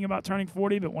 thinking about turning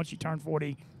 40, but once you turn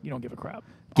 40, you don't give a crap.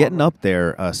 Getting up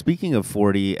there, speaking of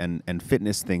 40 and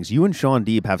fitness things, you and Sean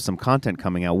Deeb have some content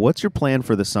coming out. What's your plan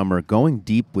for the summer? Going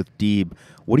deep with Deeb,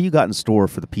 what do you got in store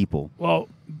for the people? Well,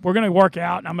 we're going to work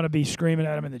out, and I'm going to be screaming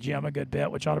at him in the gym a good bit,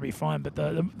 which ought to be fun. But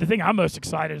the thing I'm most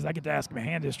excited is I get to ask him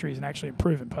hand histories and actually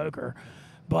improve in poker.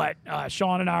 But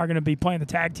Sean and I are going to be playing the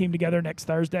tag team together next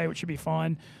Thursday, which should be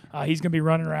fun. He's going to be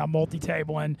running around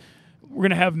multi-tabling. We're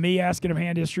going to have me asking him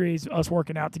hand histories, us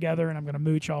working out together, and I'm going to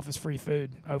mooch off his free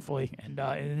food, hopefully, and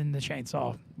in the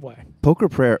chainsaw way. Poker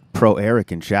Pro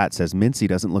Eric in chat says Mintzy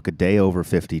doesn't look a day over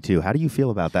 52. How do you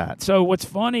feel about that? So what's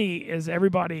funny is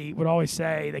everybody would always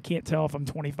say they can't tell if I'm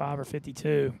 25 or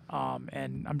 52,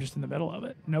 and I'm just in the middle of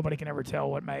it. Nobody can ever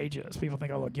tell what my age is. People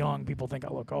think I look young. People think I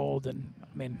look old, and,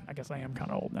 I mean, I guess I am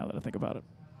kind of old now that I think about it.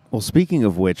 Well, speaking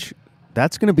of which,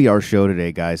 that's going to be our show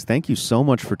today, guys. Thank you so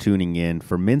much for tuning in.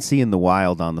 For Mintzy and the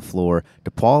Wild on the floor,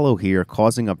 DePaulo here,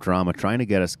 causing up drama, trying to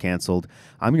get us canceled.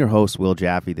 I'm your host, Will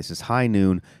Jaffe. This is High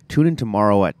Noon. Tune in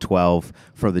tomorrow at 12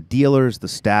 for the dealers, the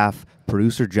staff,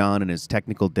 producer John and his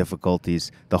technical difficulties,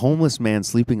 the homeless man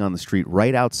sleeping on the street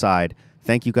right outside.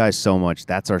 Thank you guys so much.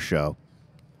 That's our show.